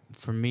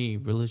for me,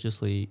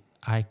 religiously,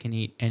 I can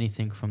eat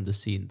anything from the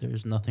sea.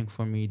 There's nothing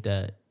for me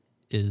that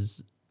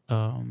is,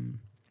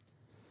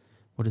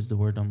 what is the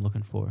word I'm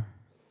looking for?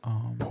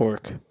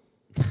 Pork.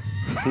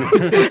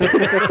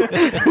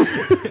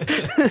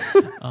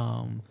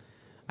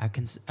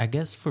 I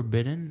guess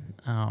forbidden.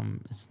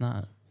 It's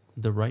not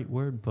the right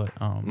word, but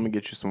I'm gonna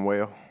get you some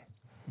whale.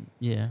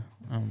 yeah,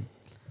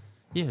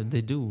 yeah,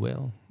 they do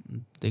well.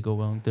 They go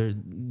well.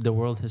 The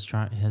world has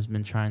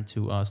been trying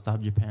to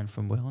stop Japan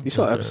from whaling. You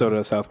saw an episode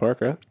of South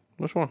Park, right?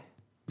 Which one?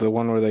 The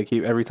one where they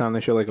keep every time they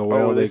show like a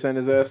whale. Oh, they send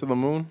his ass to the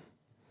moon.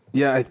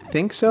 Yeah, I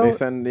think so. They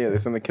send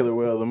the killer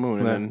whale to the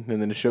moon, Yeah. and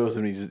then it shows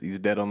him he's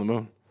dead on the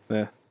moon.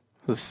 Yeah, It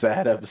was a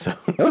sad episode.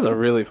 that was a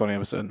really funny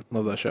episode.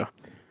 Love that show.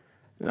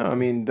 No,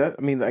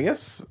 I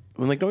guess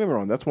don't get me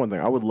wrong. That's one thing.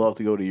 I would love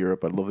to go to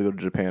Europe. I'd love to go to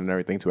Japan and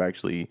everything to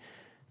actually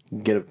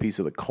get a piece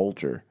of the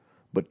culture.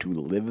 But to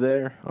live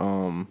there,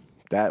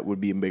 that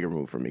would be a bigger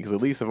move for me. Because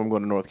at least if I'm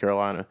going to North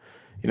Carolina,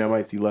 I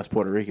might see less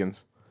Puerto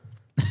Ricans.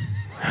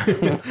 Go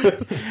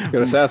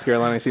to South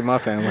Carolina and see my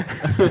family.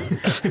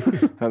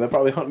 They'll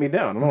probably hunt me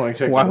down. I'm like,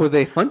 check. Why would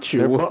they hunt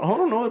you?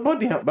 Hold on, no,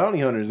 they're bounty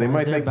hunters. They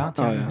might think.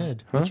 bounty on your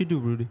head. What you do,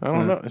 Rudy? I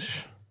don't know.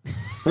 Shh.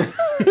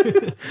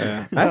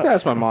 Yeah. I have to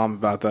ask my mom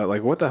about that.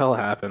 Like, what the hell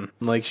happened?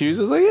 Like, she was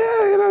just like,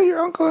 yeah, your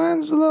Uncle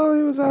Angelo,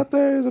 he was out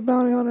there. He was a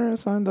bounty hunter. I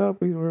signed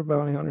up. We were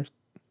bounty hunters.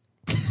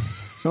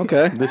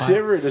 Okay. Does she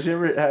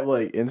ever have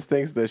like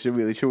instincts that she'll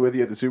be with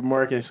you at the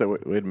supermarket? And she's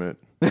like, wait a minute.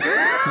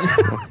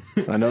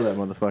 I know that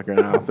motherfucker in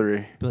aisle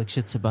 3. Be like,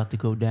 shit's about to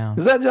go down.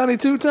 Is that Johnny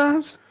Two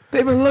Times?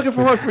 They've been looking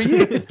for one for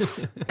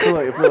years.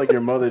 I feel like your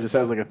mother just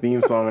has like a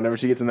theme song whenever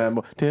she gets in that.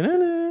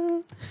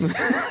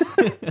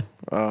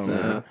 Oh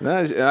man. No,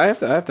 I have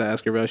to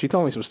ask her about it. She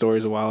told me some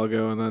stories a while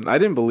ago, and then I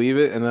didn't believe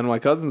it. And then my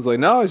cousin's like,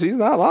 no, she's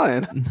not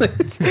lying.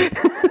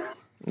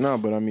 No,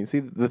 but I mean, see,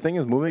 the thing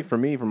is, moving for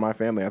me, for my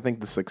family, I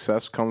think the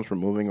success comes from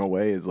moving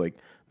away. Is like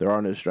there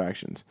are no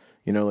distractions.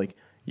 Like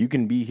you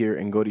can be here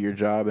and go to your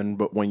job,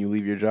 but when you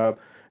leave your job,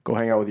 go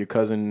hang out with your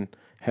cousin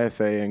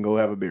Hefe and go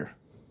have a beer.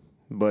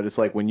 But it's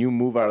like when you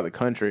move out of the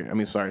country.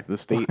 The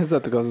state. Is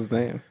that the cousin's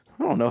name?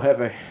 I don't know,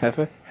 Hefe.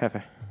 Hefe?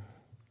 Hefe.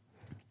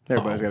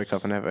 Everybody's got a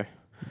cup in Hefe.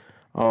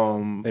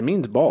 It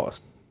means boss.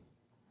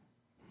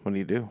 What do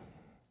you do?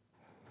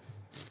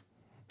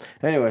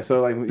 Anyway,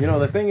 so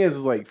the thing is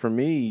like for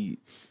me,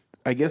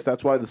 I guess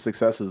that's why the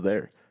success is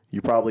there.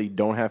 You probably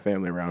don't have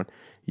family around.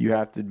 You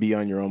have to be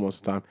on your own most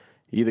of the time.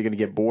 You're either going to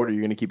get bored or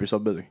you're going to keep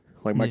yourself busy.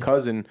 Like my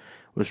cousin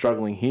was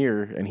struggling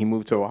here and he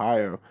moved to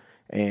Ohio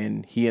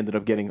and he ended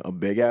up getting a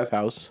big ass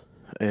house.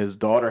 His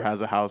daughter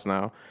has a house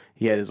now.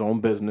 He had his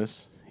own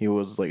business. He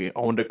was he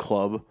owned a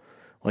club.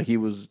 Like he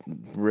was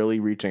really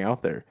reaching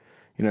out there.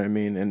 You know what I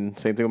mean? And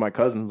same thing with my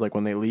cousins. Like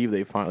when they leave,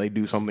 they finally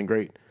do something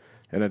great.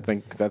 And I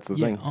think that's the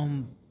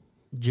thing.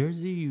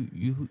 Jersey,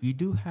 you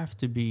do have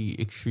to be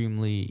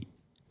extremely,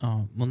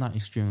 well, not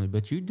extremely,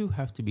 but you do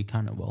have to be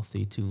kind of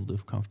wealthy to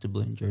live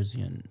comfortably in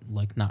Jersey and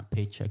not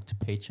paycheck to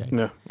paycheck.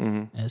 Yeah.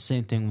 Mm-hmm. And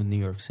same thing with New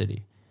York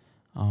City.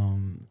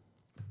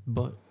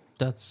 But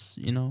that's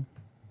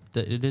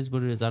that it is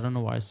what it is. I don't know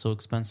why it's so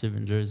expensive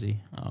in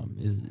Jersey.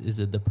 Is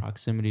it the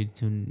proximity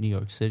to New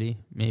York City?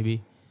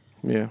 Maybe.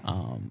 Yeah.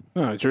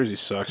 Oh, Jersey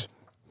sucks.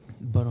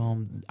 But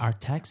our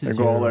taxes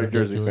There go are all our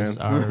Jersey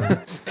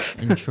ridiculous. fans.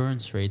 Our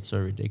insurance rates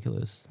are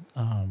ridiculous.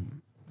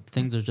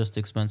 Things are just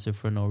expensive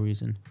for no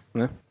reason.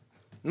 Yeah.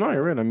 No,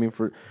 you're right. I mean,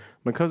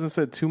 my cousin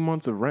said 2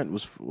 months of rent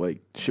was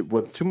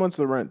 2 months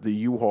of rent, the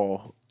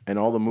U-Haul and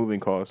all the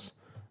moving costs.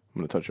 I'm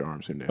gonna touch your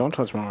arm soon, Dan. Don't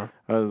touch my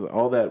arm.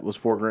 All that was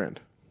 $4,000.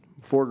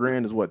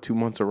 $4,000 is what, 2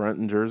 months of rent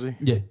in Jersey?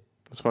 Yeah.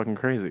 It's fucking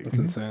crazy. It's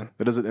insane.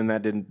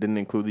 That didn't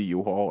include the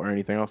U-Haul or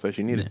anything else that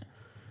she needed. Yeah.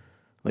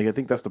 Like, I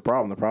think that's the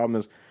problem. The problem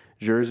is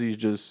Jersey's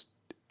just,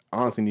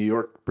 honestly, New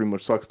York pretty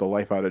much sucks the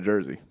life out of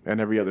Jersey and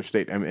every other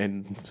state.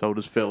 And so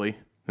does Philly,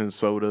 and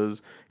so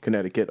does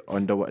Connecticut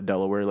and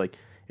Delaware. Like,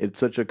 it's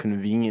such a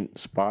convenient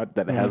spot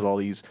that it has all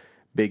these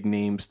big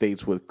name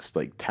states with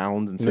like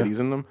towns and cities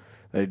in them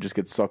that it just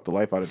gets sucked the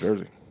life out of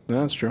Jersey.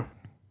 That's true.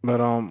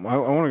 But I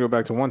want to go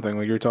back to one thing.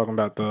 Like, you were talking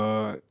about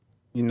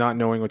you not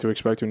knowing what to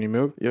expect when you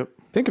move. Yep.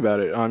 Think about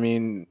it. I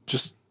mean,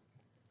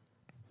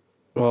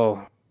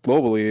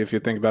 globally, if you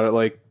think about it,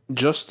 like,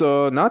 just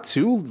not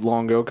too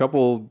long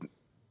ago,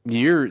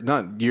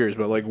 not years,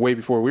 but like way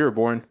before we were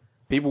born,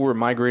 people were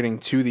migrating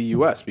to the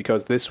U.S.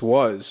 because this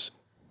was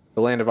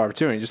the land of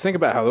opportunity. Just think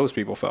about how those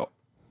people felt.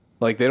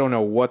 Like, they don't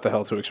know what the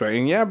hell to expect.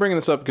 And yeah, I'm bringing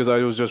this up because I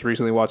was just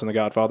recently watching The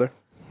Godfather.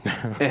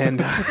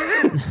 And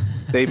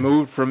they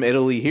moved from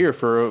Italy here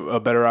for a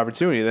better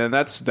opportunity. And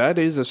that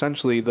is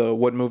essentially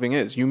what moving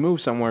is. You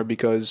move somewhere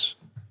because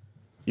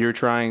you're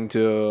trying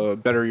to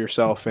better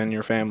yourself and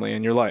your family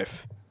and your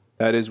life.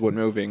 That is what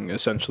moving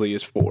essentially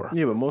is for.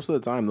 Yeah, but most of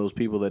the time, those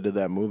people that did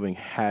that moving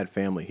had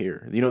family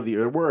here. You know,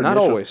 there were not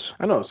always.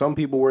 I know some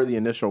people were the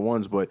initial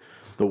ones, but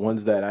the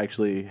ones that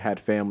actually had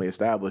family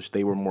established,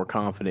 they were more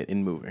confident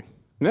in moving.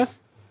 Yeah,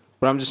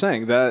 but I'm just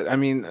saying that. I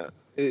mean,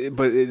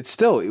 but it's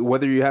still,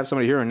 whether you have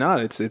somebody here or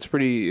not, it's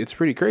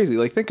pretty crazy.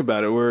 Like, think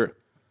about it. Were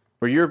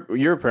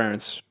your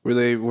parents, were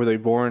they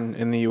born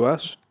in the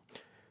U.S.?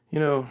 You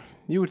know,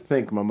 you would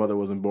think my mother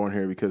wasn't born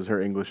here because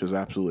her English is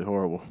absolutely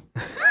horrible.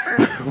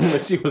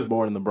 She was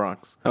born in the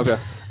Bronx. Okay.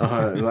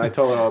 And I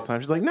told her all the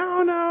time. She's like,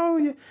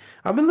 no,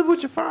 I've been living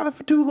with your father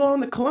for too long.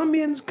 The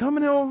Colombians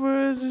coming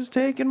over is just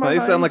taking my They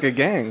life. sound like a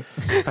gang.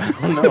 I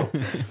don't know.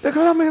 The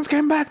Colombians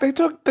came back. They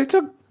took.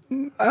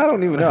 I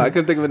don't even know. I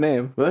couldn't think of a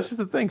name. But that's just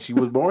the thing. She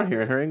was born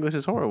here, and her English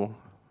is horrible.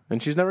 And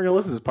she's never going to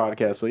listen to this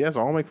podcast. So, yes,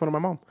 I'll make fun of my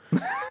mom.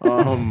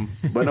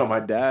 But no, my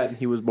dad,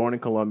 he was born in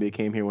Colombia,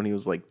 came here when he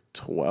was like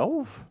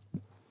 12.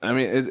 I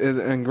mean,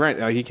 and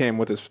Grant, he came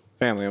with his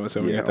family, I'm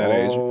assuming, at that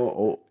age.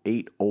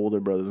 8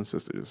 older brothers and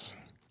sisters.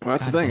 Well,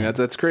 that's the thing.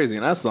 That's crazy.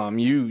 In Islam,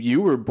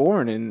 you were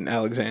born in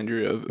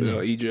Alexandria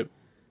of Egypt.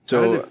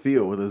 So how did it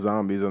feel with the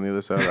zombies on the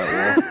other side of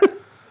that wall?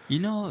 You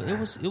know,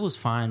 it was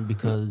fine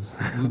because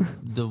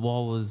the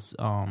wall was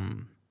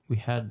we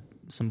had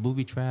some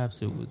booby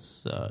traps. It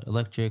was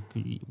electric.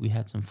 We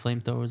had some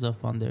flamethrowers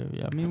up on there.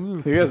 I mean, we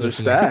were. You guys are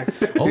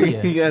stacked. Oh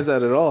yeah, you guys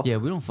had it all. Yeah,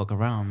 we don't fuck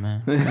around,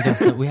 man. We had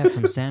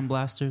some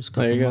sandblasters,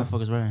 cut the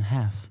motherfuckers right in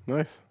half.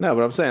 Nice. No,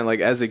 but I'm saying, like,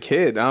 as a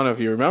kid, I don't know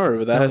if you remember,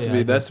 but that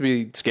has to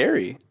be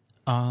scary.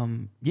 Yeah,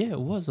 it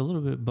was a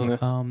little bit, but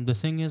the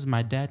thing is,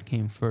 my dad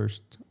came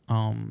first,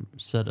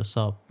 set us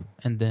up,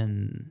 and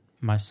then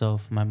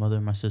myself, my mother,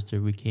 and my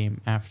sister, we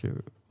came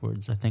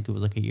afterwards. I think it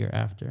was like a year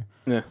after.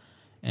 Yeah.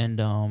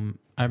 And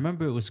I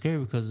remember it was scary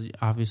because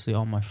obviously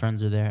all my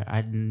friends are there.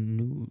 I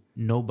knew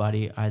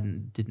nobody. I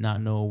did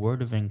not know a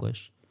word of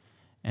English.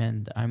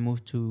 And I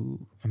moved to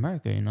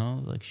America, you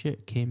know, like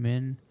shit. Came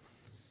in,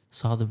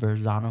 saw the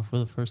Verrazano for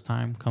the first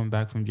time, coming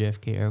back from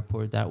JFK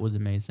Airport. That was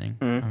amazing.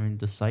 Mm-hmm. I mean,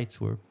 the sights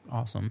were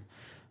awesome.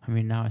 I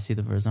mean, now I see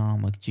the Verrazano,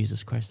 I'm like,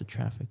 Jesus Christ, the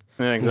traffic.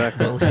 Yeah,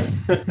 exactly.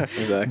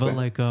 Exactly. But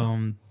like,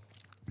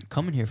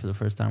 coming here for the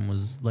first time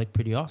was like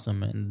pretty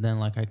awesome. And then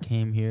like I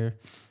came here,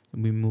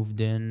 we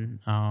moved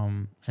in,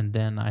 and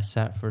then I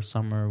sat for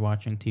summer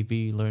watching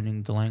TV,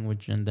 learning the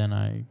language, and then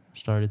I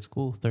started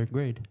school, 3rd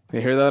grade.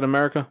 You hear that,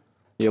 America?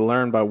 You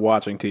learn by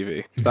watching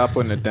TV. Stop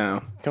putting it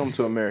down. Come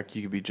to America,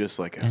 you could be just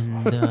like us.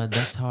 And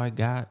that's how I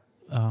got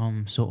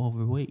so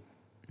overweight.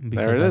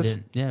 Because there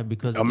it is.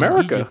 Because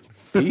America.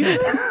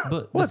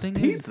 But what's the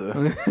thing pizza?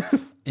 is,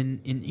 in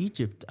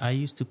Egypt, I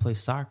used to play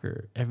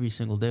soccer every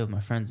single day with my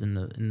friends in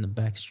the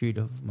back street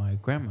of my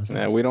grandma's house.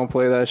 Yeah, we don't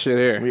play that shit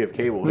here. We have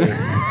cable here.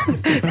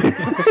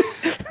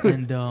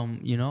 And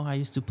you know, I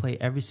used to play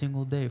every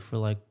single day for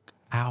like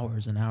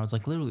hours and hours,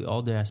 like literally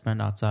all day I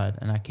spent outside.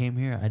 And I came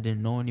here, I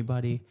didn't know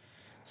anybody,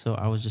 so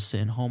I was just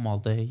sitting home all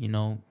day, you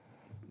know,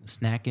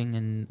 snacking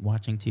and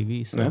watching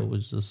TV. So it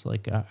was just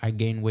like I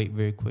gained weight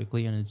very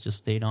quickly, and it just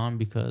stayed on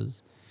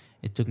because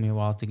it took me a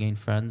while to gain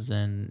friends,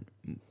 and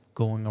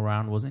going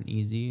around wasn't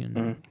easy. And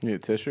You need a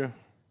tissue?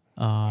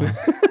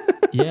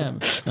 yeah,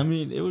 I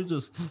mean, it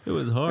was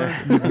hard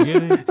in the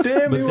beginning.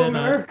 Damn but you, then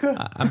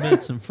America. I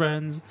made some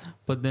friends,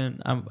 but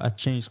then I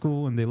changed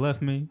school and they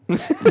left me.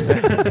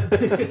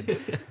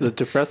 The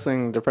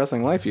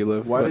depressing life you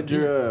live. Why did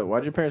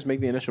your parents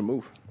make the initial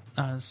move?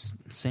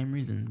 Same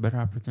reason, better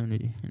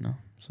opportunity, you know.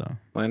 So Land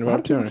of Why do people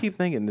opportunity. keep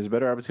thinking there's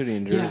better opportunity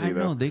in Jersey? yeah, I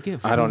know though? they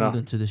get I don't fooled know.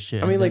 into this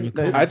shit. I mean, and then like,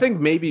 you come- I think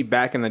maybe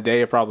back in the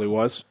day it probably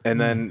was, and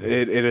then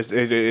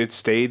it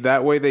stayed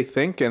that way. They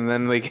think, and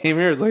then they came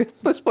here. It's like,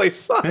 this place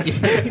sucks.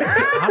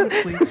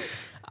 honestly,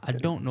 I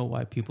don't know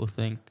why people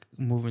think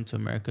moving to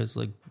America is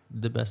like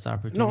the best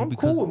opportunity. No, I'm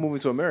because cool with moving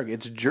to America.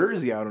 It's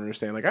Jersey. I don't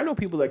understand. Like, I know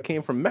people that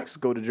came from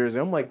Mexico to Jersey.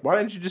 I'm like, why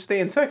didn't you just stay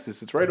in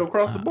Texas? It's right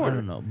across the I border.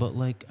 don't know, but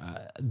like,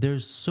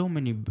 there's so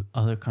many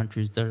other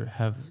countries that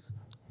have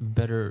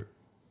better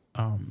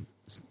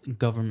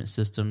government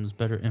systems,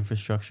 better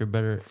infrastructure,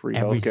 better Free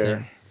everything.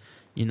 healthcare.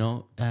 You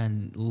know,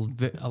 and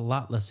a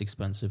lot less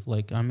expensive.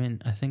 Like I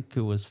think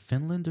it was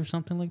Finland or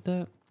something like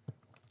that.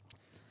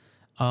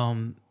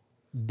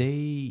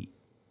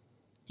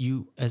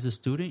 You as a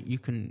student,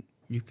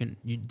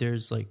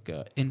 there's like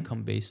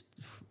income based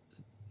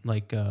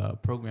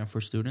program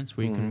for students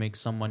where you can make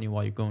some money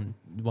while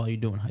you're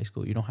doing high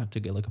school. You don't have to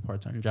get like a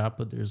part-time job,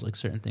 but there's like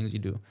certain things you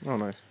do. Oh,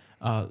 nice.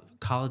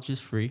 College is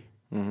free,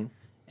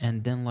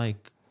 and then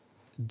like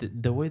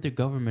the way the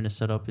government is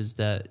set up is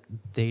that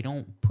they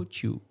don't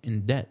put you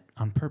in debt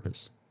on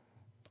purpose.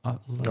 I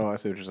see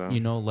what you're saying. You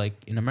know,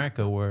 like in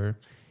America where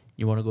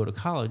you want to go to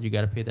college, you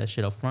got to pay that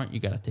shit up front. You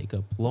got to take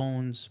up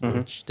loans,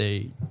 which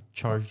they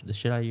charge the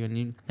shit out of you.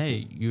 And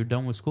hey, you're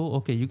done with school?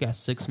 Okay, you got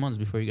 6 months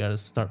before you got to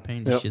start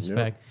paying the shits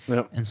back.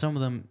 Yep. And some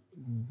of them,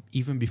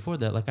 even before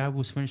that, like I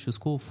was finished with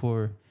school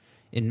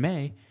in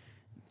May.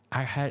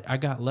 I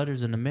got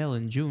letters in the mail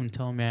in June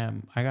telling me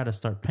I got to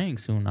start paying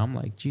soon. I'm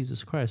like,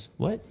 Jesus Christ,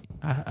 what?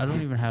 I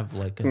don't even have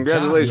like a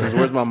Congratulations, job.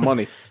 where's my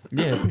money?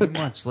 Yeah, pretty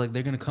much. Like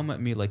they're going to come at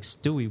me like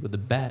Stewie with a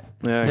bat.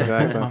 Yeah, Where's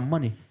exactly. my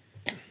money?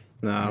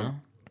 No. You know?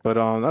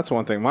 But that's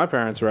one thing. My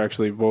parents were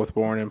actually both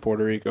born in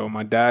Puerto Rico.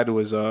 My dad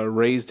was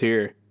raised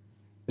here.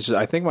 It's just,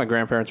 I think my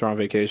grandparents were on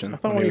vacation. I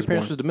thought one of your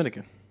parents was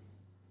Dominican.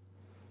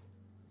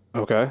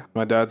 Okay,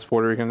 my dad's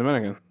Puerto Rican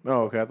Dominican.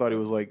 Oh, okay. I thought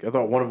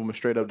one of them was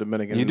straight up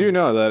Dominican. You do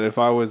know that if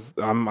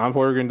I'm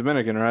Puerto Rican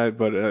Dominican, right?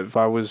 But if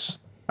I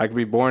could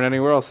be born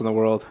anywhere else in the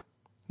world.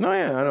 No,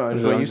 yeah, I know. I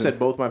just, when you said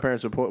both my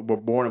parents were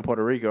born in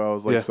Puerto Rico, I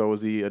was like, so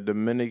was he a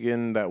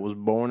Dominican that was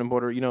born in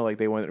Puerto Rico? You know, like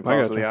they went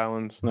across to the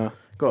islands. No,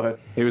 go ahead.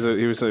 He was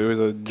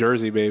a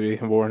Jersey baby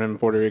born in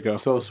Puerto Rico.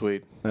 So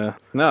sweet. Yeah.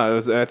 No, it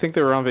was. I think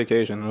they were on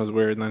vacation. It was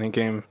weird. And then he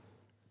came,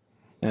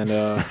 and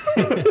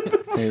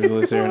he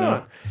lives here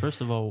now.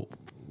 First of all,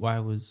 why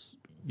was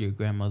your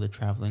grandmother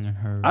traveling in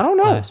her I don't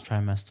know. last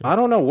trimester? I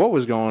don't know what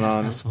was going That's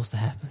on. not supposed to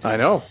happen. I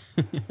know.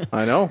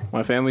 I know.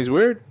 My family's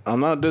weird. I'm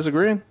not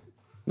disagreeing.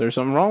 There's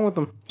something wrong with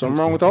them. Something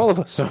wrong with all of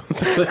us. So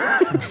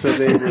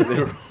they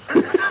were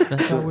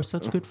That's why we're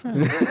such good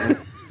friends.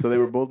 so they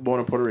were both born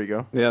in Puerto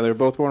Rico. Yeah, they were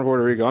both born in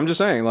Puerto Rico. I'm just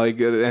saying, like,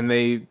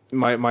 and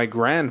my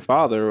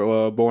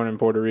grandfather born in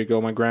Puerto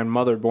Rico, my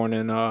grandmother born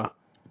in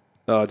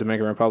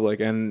Dominican Republic,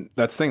 and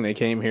that's the thing. They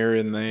came here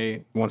and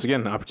they, once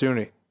again,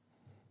 opportunity.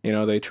 You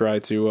know, they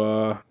tried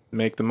to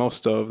make the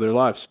most of their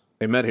lives.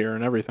 They met here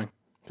and everything.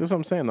 That's what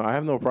I'm saying, though. I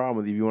have no problem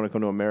with if you want to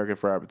come to America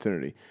for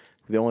opportunity.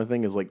 The only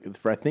thing is, like,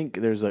 I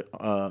think there's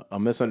a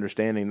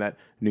misunderstanding that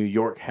New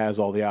York has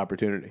all the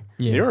opportunity.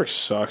 Yeah. New York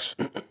sucks.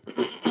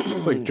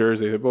 It's like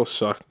Jersey. They both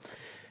suck.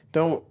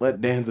 Don't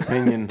let Dan's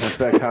opinion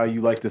affect how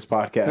you like this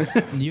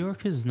podcast. New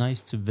York is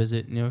nice to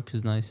visit. New York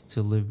is nice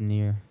to live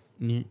near.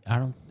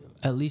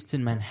 At least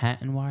in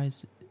Manhattan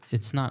wise,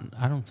 it's not.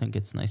 I don't think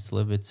it's nice to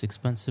live. It's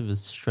expensive.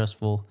 It's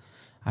stressful.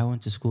 I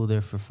went to school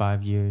there for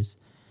 5 years.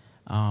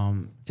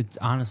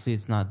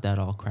 It's not that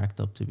all cracked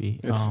up to be.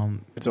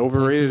 It's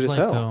overrated as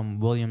hell.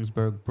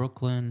 Williamsburg,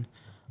 Brooklyn,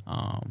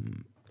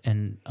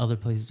 and other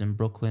places in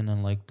Brooklyn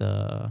and like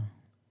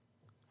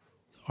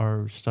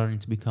are starting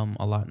to become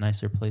a lot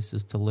nicer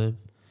places to live.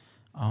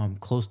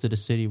 Close to the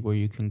city where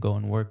you can go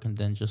and work and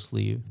then just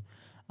leave.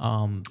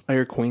 I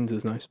hear Queens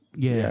is nice.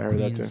 Yeah, I heard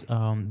that Queens,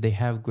 too. they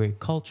have great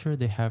culture.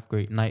 They have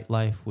great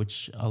nightlife,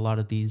 which a lot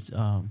of these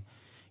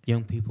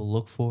young people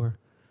look for.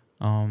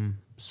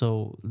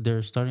 So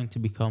they're starting to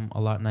become a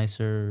lot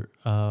nicer,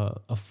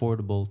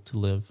 affordable to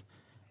live.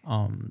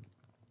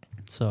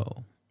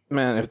 So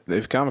Man,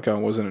 if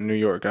Comic-Con wasn't in New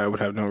York, I would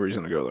have no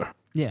reason to go there.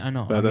 yeah, I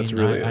know. That's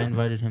really I it.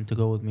 invited him to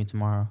go with me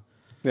tomorrow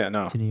Yeah,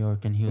 no. to New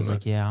York, and he was Right.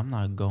 like, "Yeah, I'm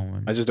not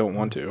going." I just don't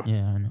want to.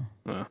 Yeah, I know.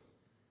 Yeah.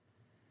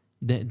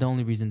 The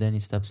only reason Danny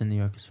steps in New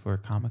York is for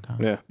Comic-Con.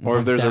 Yeah. Or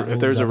if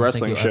there's a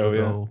wrestling show,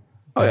 yeah.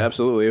 Oh, yeah,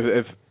 absolutely.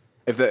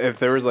 If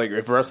there was like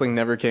if wrestling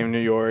never came to New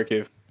York,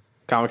 if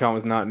Comic-Con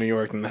was not in New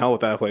York, then the hell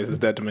with that place is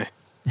dead to me.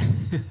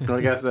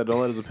 Like I said,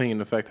 don't let his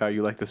opinion affect how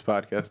you like this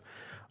podcast.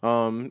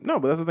 No,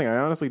 but that's the thing. I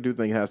honestly do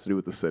think it has to do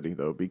with the city,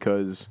 though,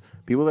 because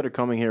people that are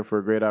coming here for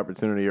a great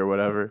opportunity or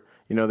whatever,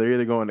 you know, they're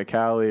either going to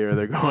Cali or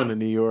they're going to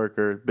New York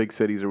or big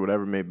cities or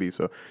whatever it may be.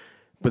 So,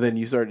 but then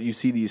you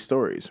see these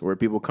stories where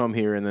people come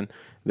here and then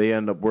they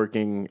end up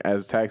working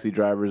as taxi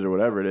drivers or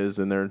whatever it is,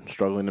 and they're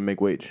struggling to make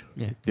wage.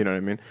 Yeah. You know what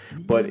I mean?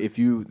 But if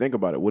you think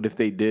about it, what if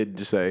they did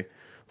just say,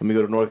 let me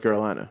go to North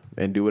Carolina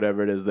and do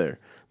whatever it is there?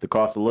 The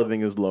cost of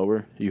living is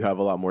lower. You have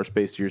a lot more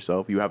space to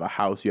yourself. You have a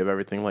house. You have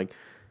everything. Like,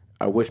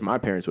 I wish my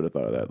parents would have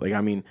thought of that. Like,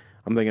 I mean,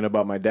 I'm thinking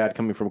about my dad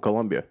coming from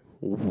Colombia.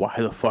 Why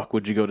the fuck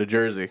would you go to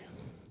Jersey?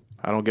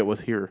 I don't get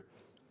what's here.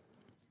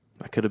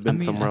 I could have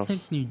been somewhere else. I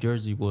think New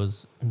Jersey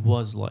was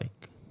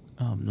like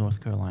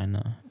North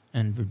Carolina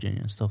and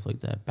Virginia and stuff like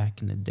that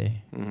back in the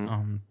day.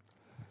 Mm-hmm.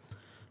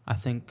 I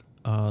think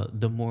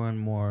the more and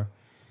more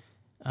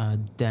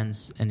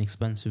dense and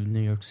expensive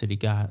New York City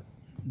got,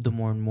 the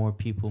more and more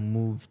people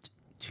moved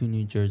to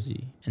New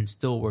Jersey and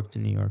still worked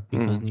in New York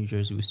because New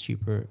Jersey was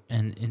cheaper.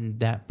 And in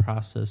that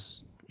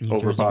process, New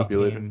Jersey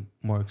Overpopulated. became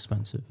more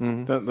expensive.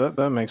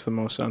 That makes the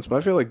most sense. But I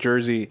feel like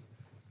Jersey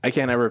I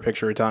can't ever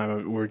picture a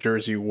time where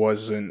Jersey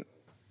wasn't.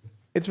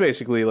 It's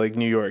basically like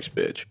New York's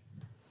bitch.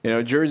 You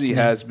know, Jersey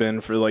has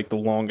been for like the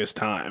longest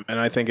time, and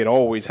I think it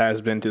always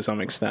has been to some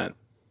extent.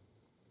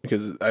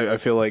 Because I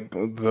feel like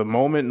the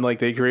moment like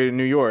they created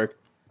New York,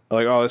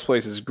 like, oh, this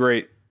place is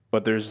great,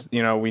 but there's,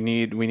 you know, we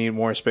need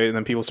more space, and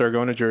then people started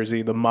going to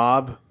Jersey. The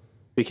mob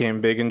became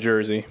big in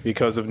Jersey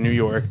because of New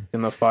York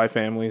and the 5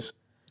 families.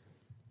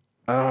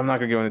 I'm not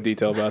gonna go into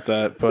detail about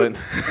that, but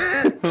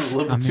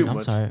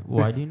I'm sorry.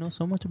 Why do you know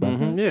so much about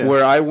that? Yeah.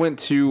 where I went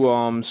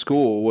to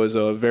school was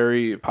a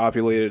very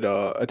populated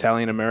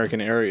Italian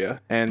American area,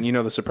 and you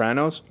know The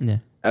Sopranos. Yeah.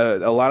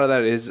 A lot of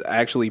that is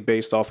actually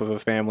based off of a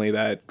family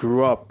that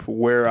grew up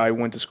where I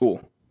went to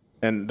school,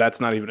 and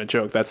that's not even a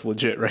joke. That's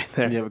legit right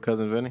there. You have a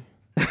cousin Vinny?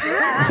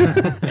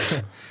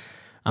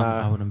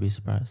 I wouldn't be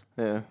surprised.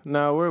 Yeah.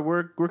 No,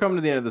 we're coming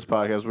to the end of this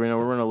podcast. We're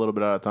running a little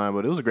bit out of time,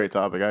 but it was a great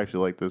topic. I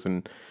actually like this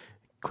and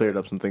cleared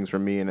up some things for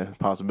me and the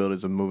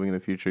possibilities of moving in the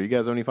future. You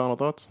guys have any final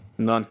thoughts?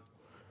 None.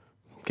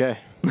 Okay.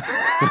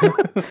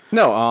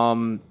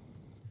 No.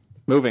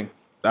 Moving.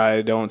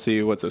 I don't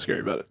see what's so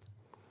scary about it.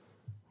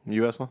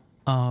 You, Esla?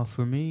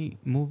 For me,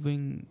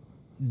 moving,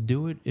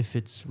 do it if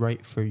it's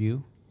right for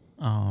you.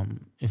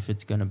 If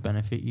it's gonna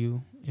benefit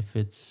you. If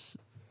it's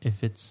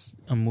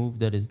a move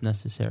that is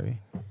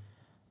necessary.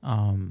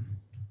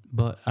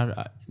 But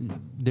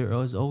there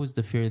is always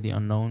the fear of the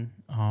unknown.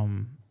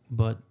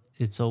 But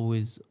it's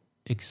always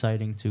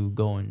exciting to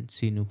go and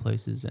see new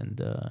places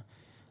and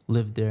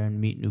live there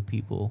and meet new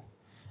people.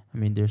 I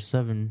mean, there's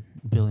 7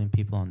 billion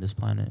people on this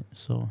planet,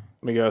 so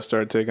We gotta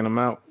start taking them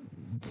out.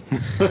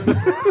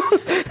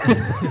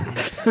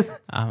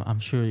 I'm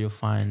sure you'll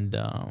find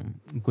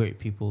great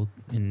people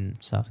in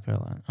South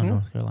Carolina, or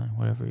North Carolina,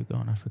 wherever you're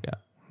going. I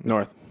forgot.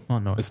 North. Oh,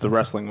 no, It's the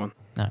wrestling one.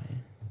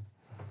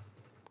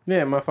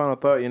 Yeah, my final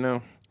thought,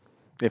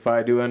 if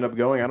I do end up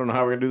going, I don't know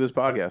how we're going to do this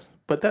podcast.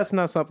 But that's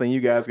not something you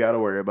guys got to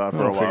worry about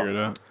for a I'll while. figure it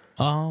out.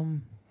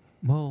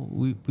 Well,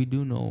 we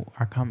do know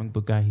our comic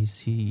book guy.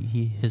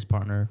 His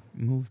partner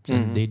moved,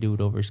 and they do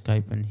it over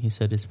Skype, and he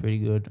said it's pretty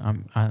good.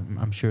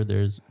 I'm sure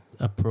there's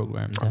a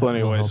program that Plenty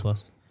of will ways. help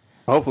us.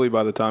 Hopefully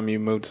by the time you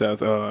move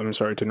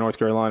to North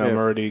Carolina, I'm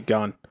already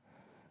gone.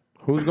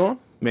 Who's going?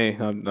 Me,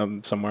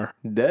 I'm somewhere.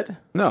 Dead?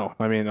 No,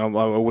 I mean, I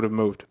would have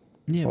moved.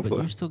 Yeah, Hopefully.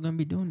 but you're still gonna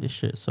be doing this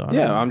shit. So I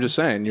Yeah, don't- I'm just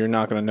saying, you're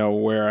not going to know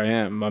where I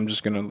am.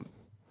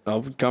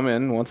 I'll come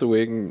in once a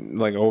week, and,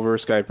 like, over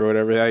Skype or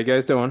whatever. How you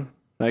guys doing?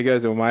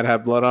 Might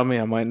have blood on me,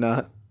 I might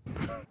not.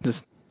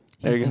 Just,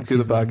 there He you go, thinks do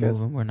the he's gonna move podcast.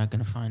 him. We're not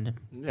gonna find him.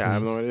 Yeah, I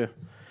have no Please. idea.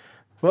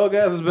 Well,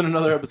 guys, it's been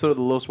another episode of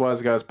the Los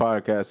Wise Guys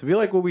podcast. If you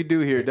like what we do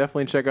here,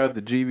 definitely check out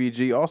the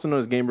GVG, also known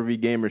as Gamer v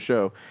Gamer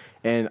Show.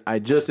 And I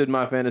just did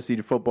my fantasy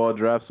football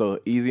draft, so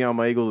Easy on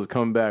My Eagles is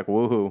coming back.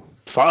 Woohoo.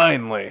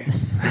 Finally.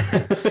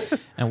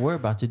 And we're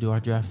about to do our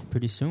draft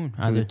pretty soon,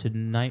 either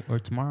tonight or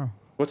tomorrow.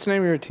 What's the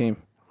name of your team?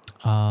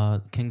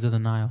 Kings of the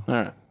Nile. All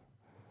right.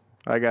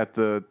 I'm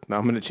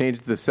going to change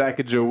it to the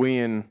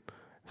Sacagawean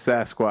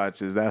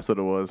Sasquatches. That's what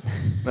it was.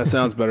 That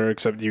sounds better,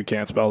 except you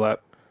can't spell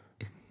that.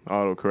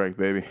 Autocorrect,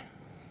 baby.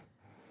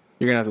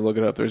 You're going to have to look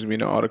it up. There's going to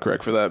be no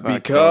autocorrect for that I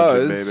called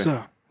because you,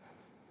 baby.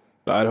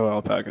 the Idaho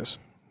Alpacas.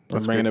 I'm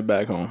That's bringing great. it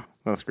back home.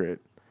 That's great.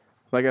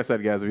 Like I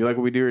said, guys, if you like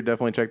what we do here,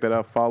 definitely check that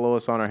out. Follow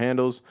us on our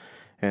handles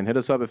and hit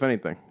us up if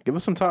anything. Give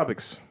us some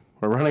topics.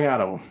 We're running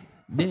out of them.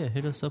 Yeah,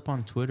 hit us up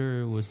on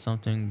Twitter with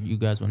something you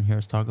guys want to hear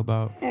us talk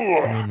about.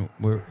 I mean,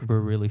 we're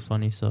really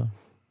funny, so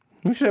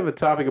We should have a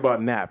topic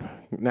about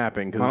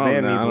napping because I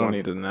Dan needs don't one.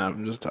 need to nap.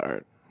 I'm just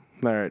tired.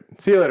 All right.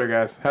 See you later,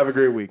 guys. Have a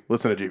great week.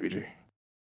 Listen to GVG.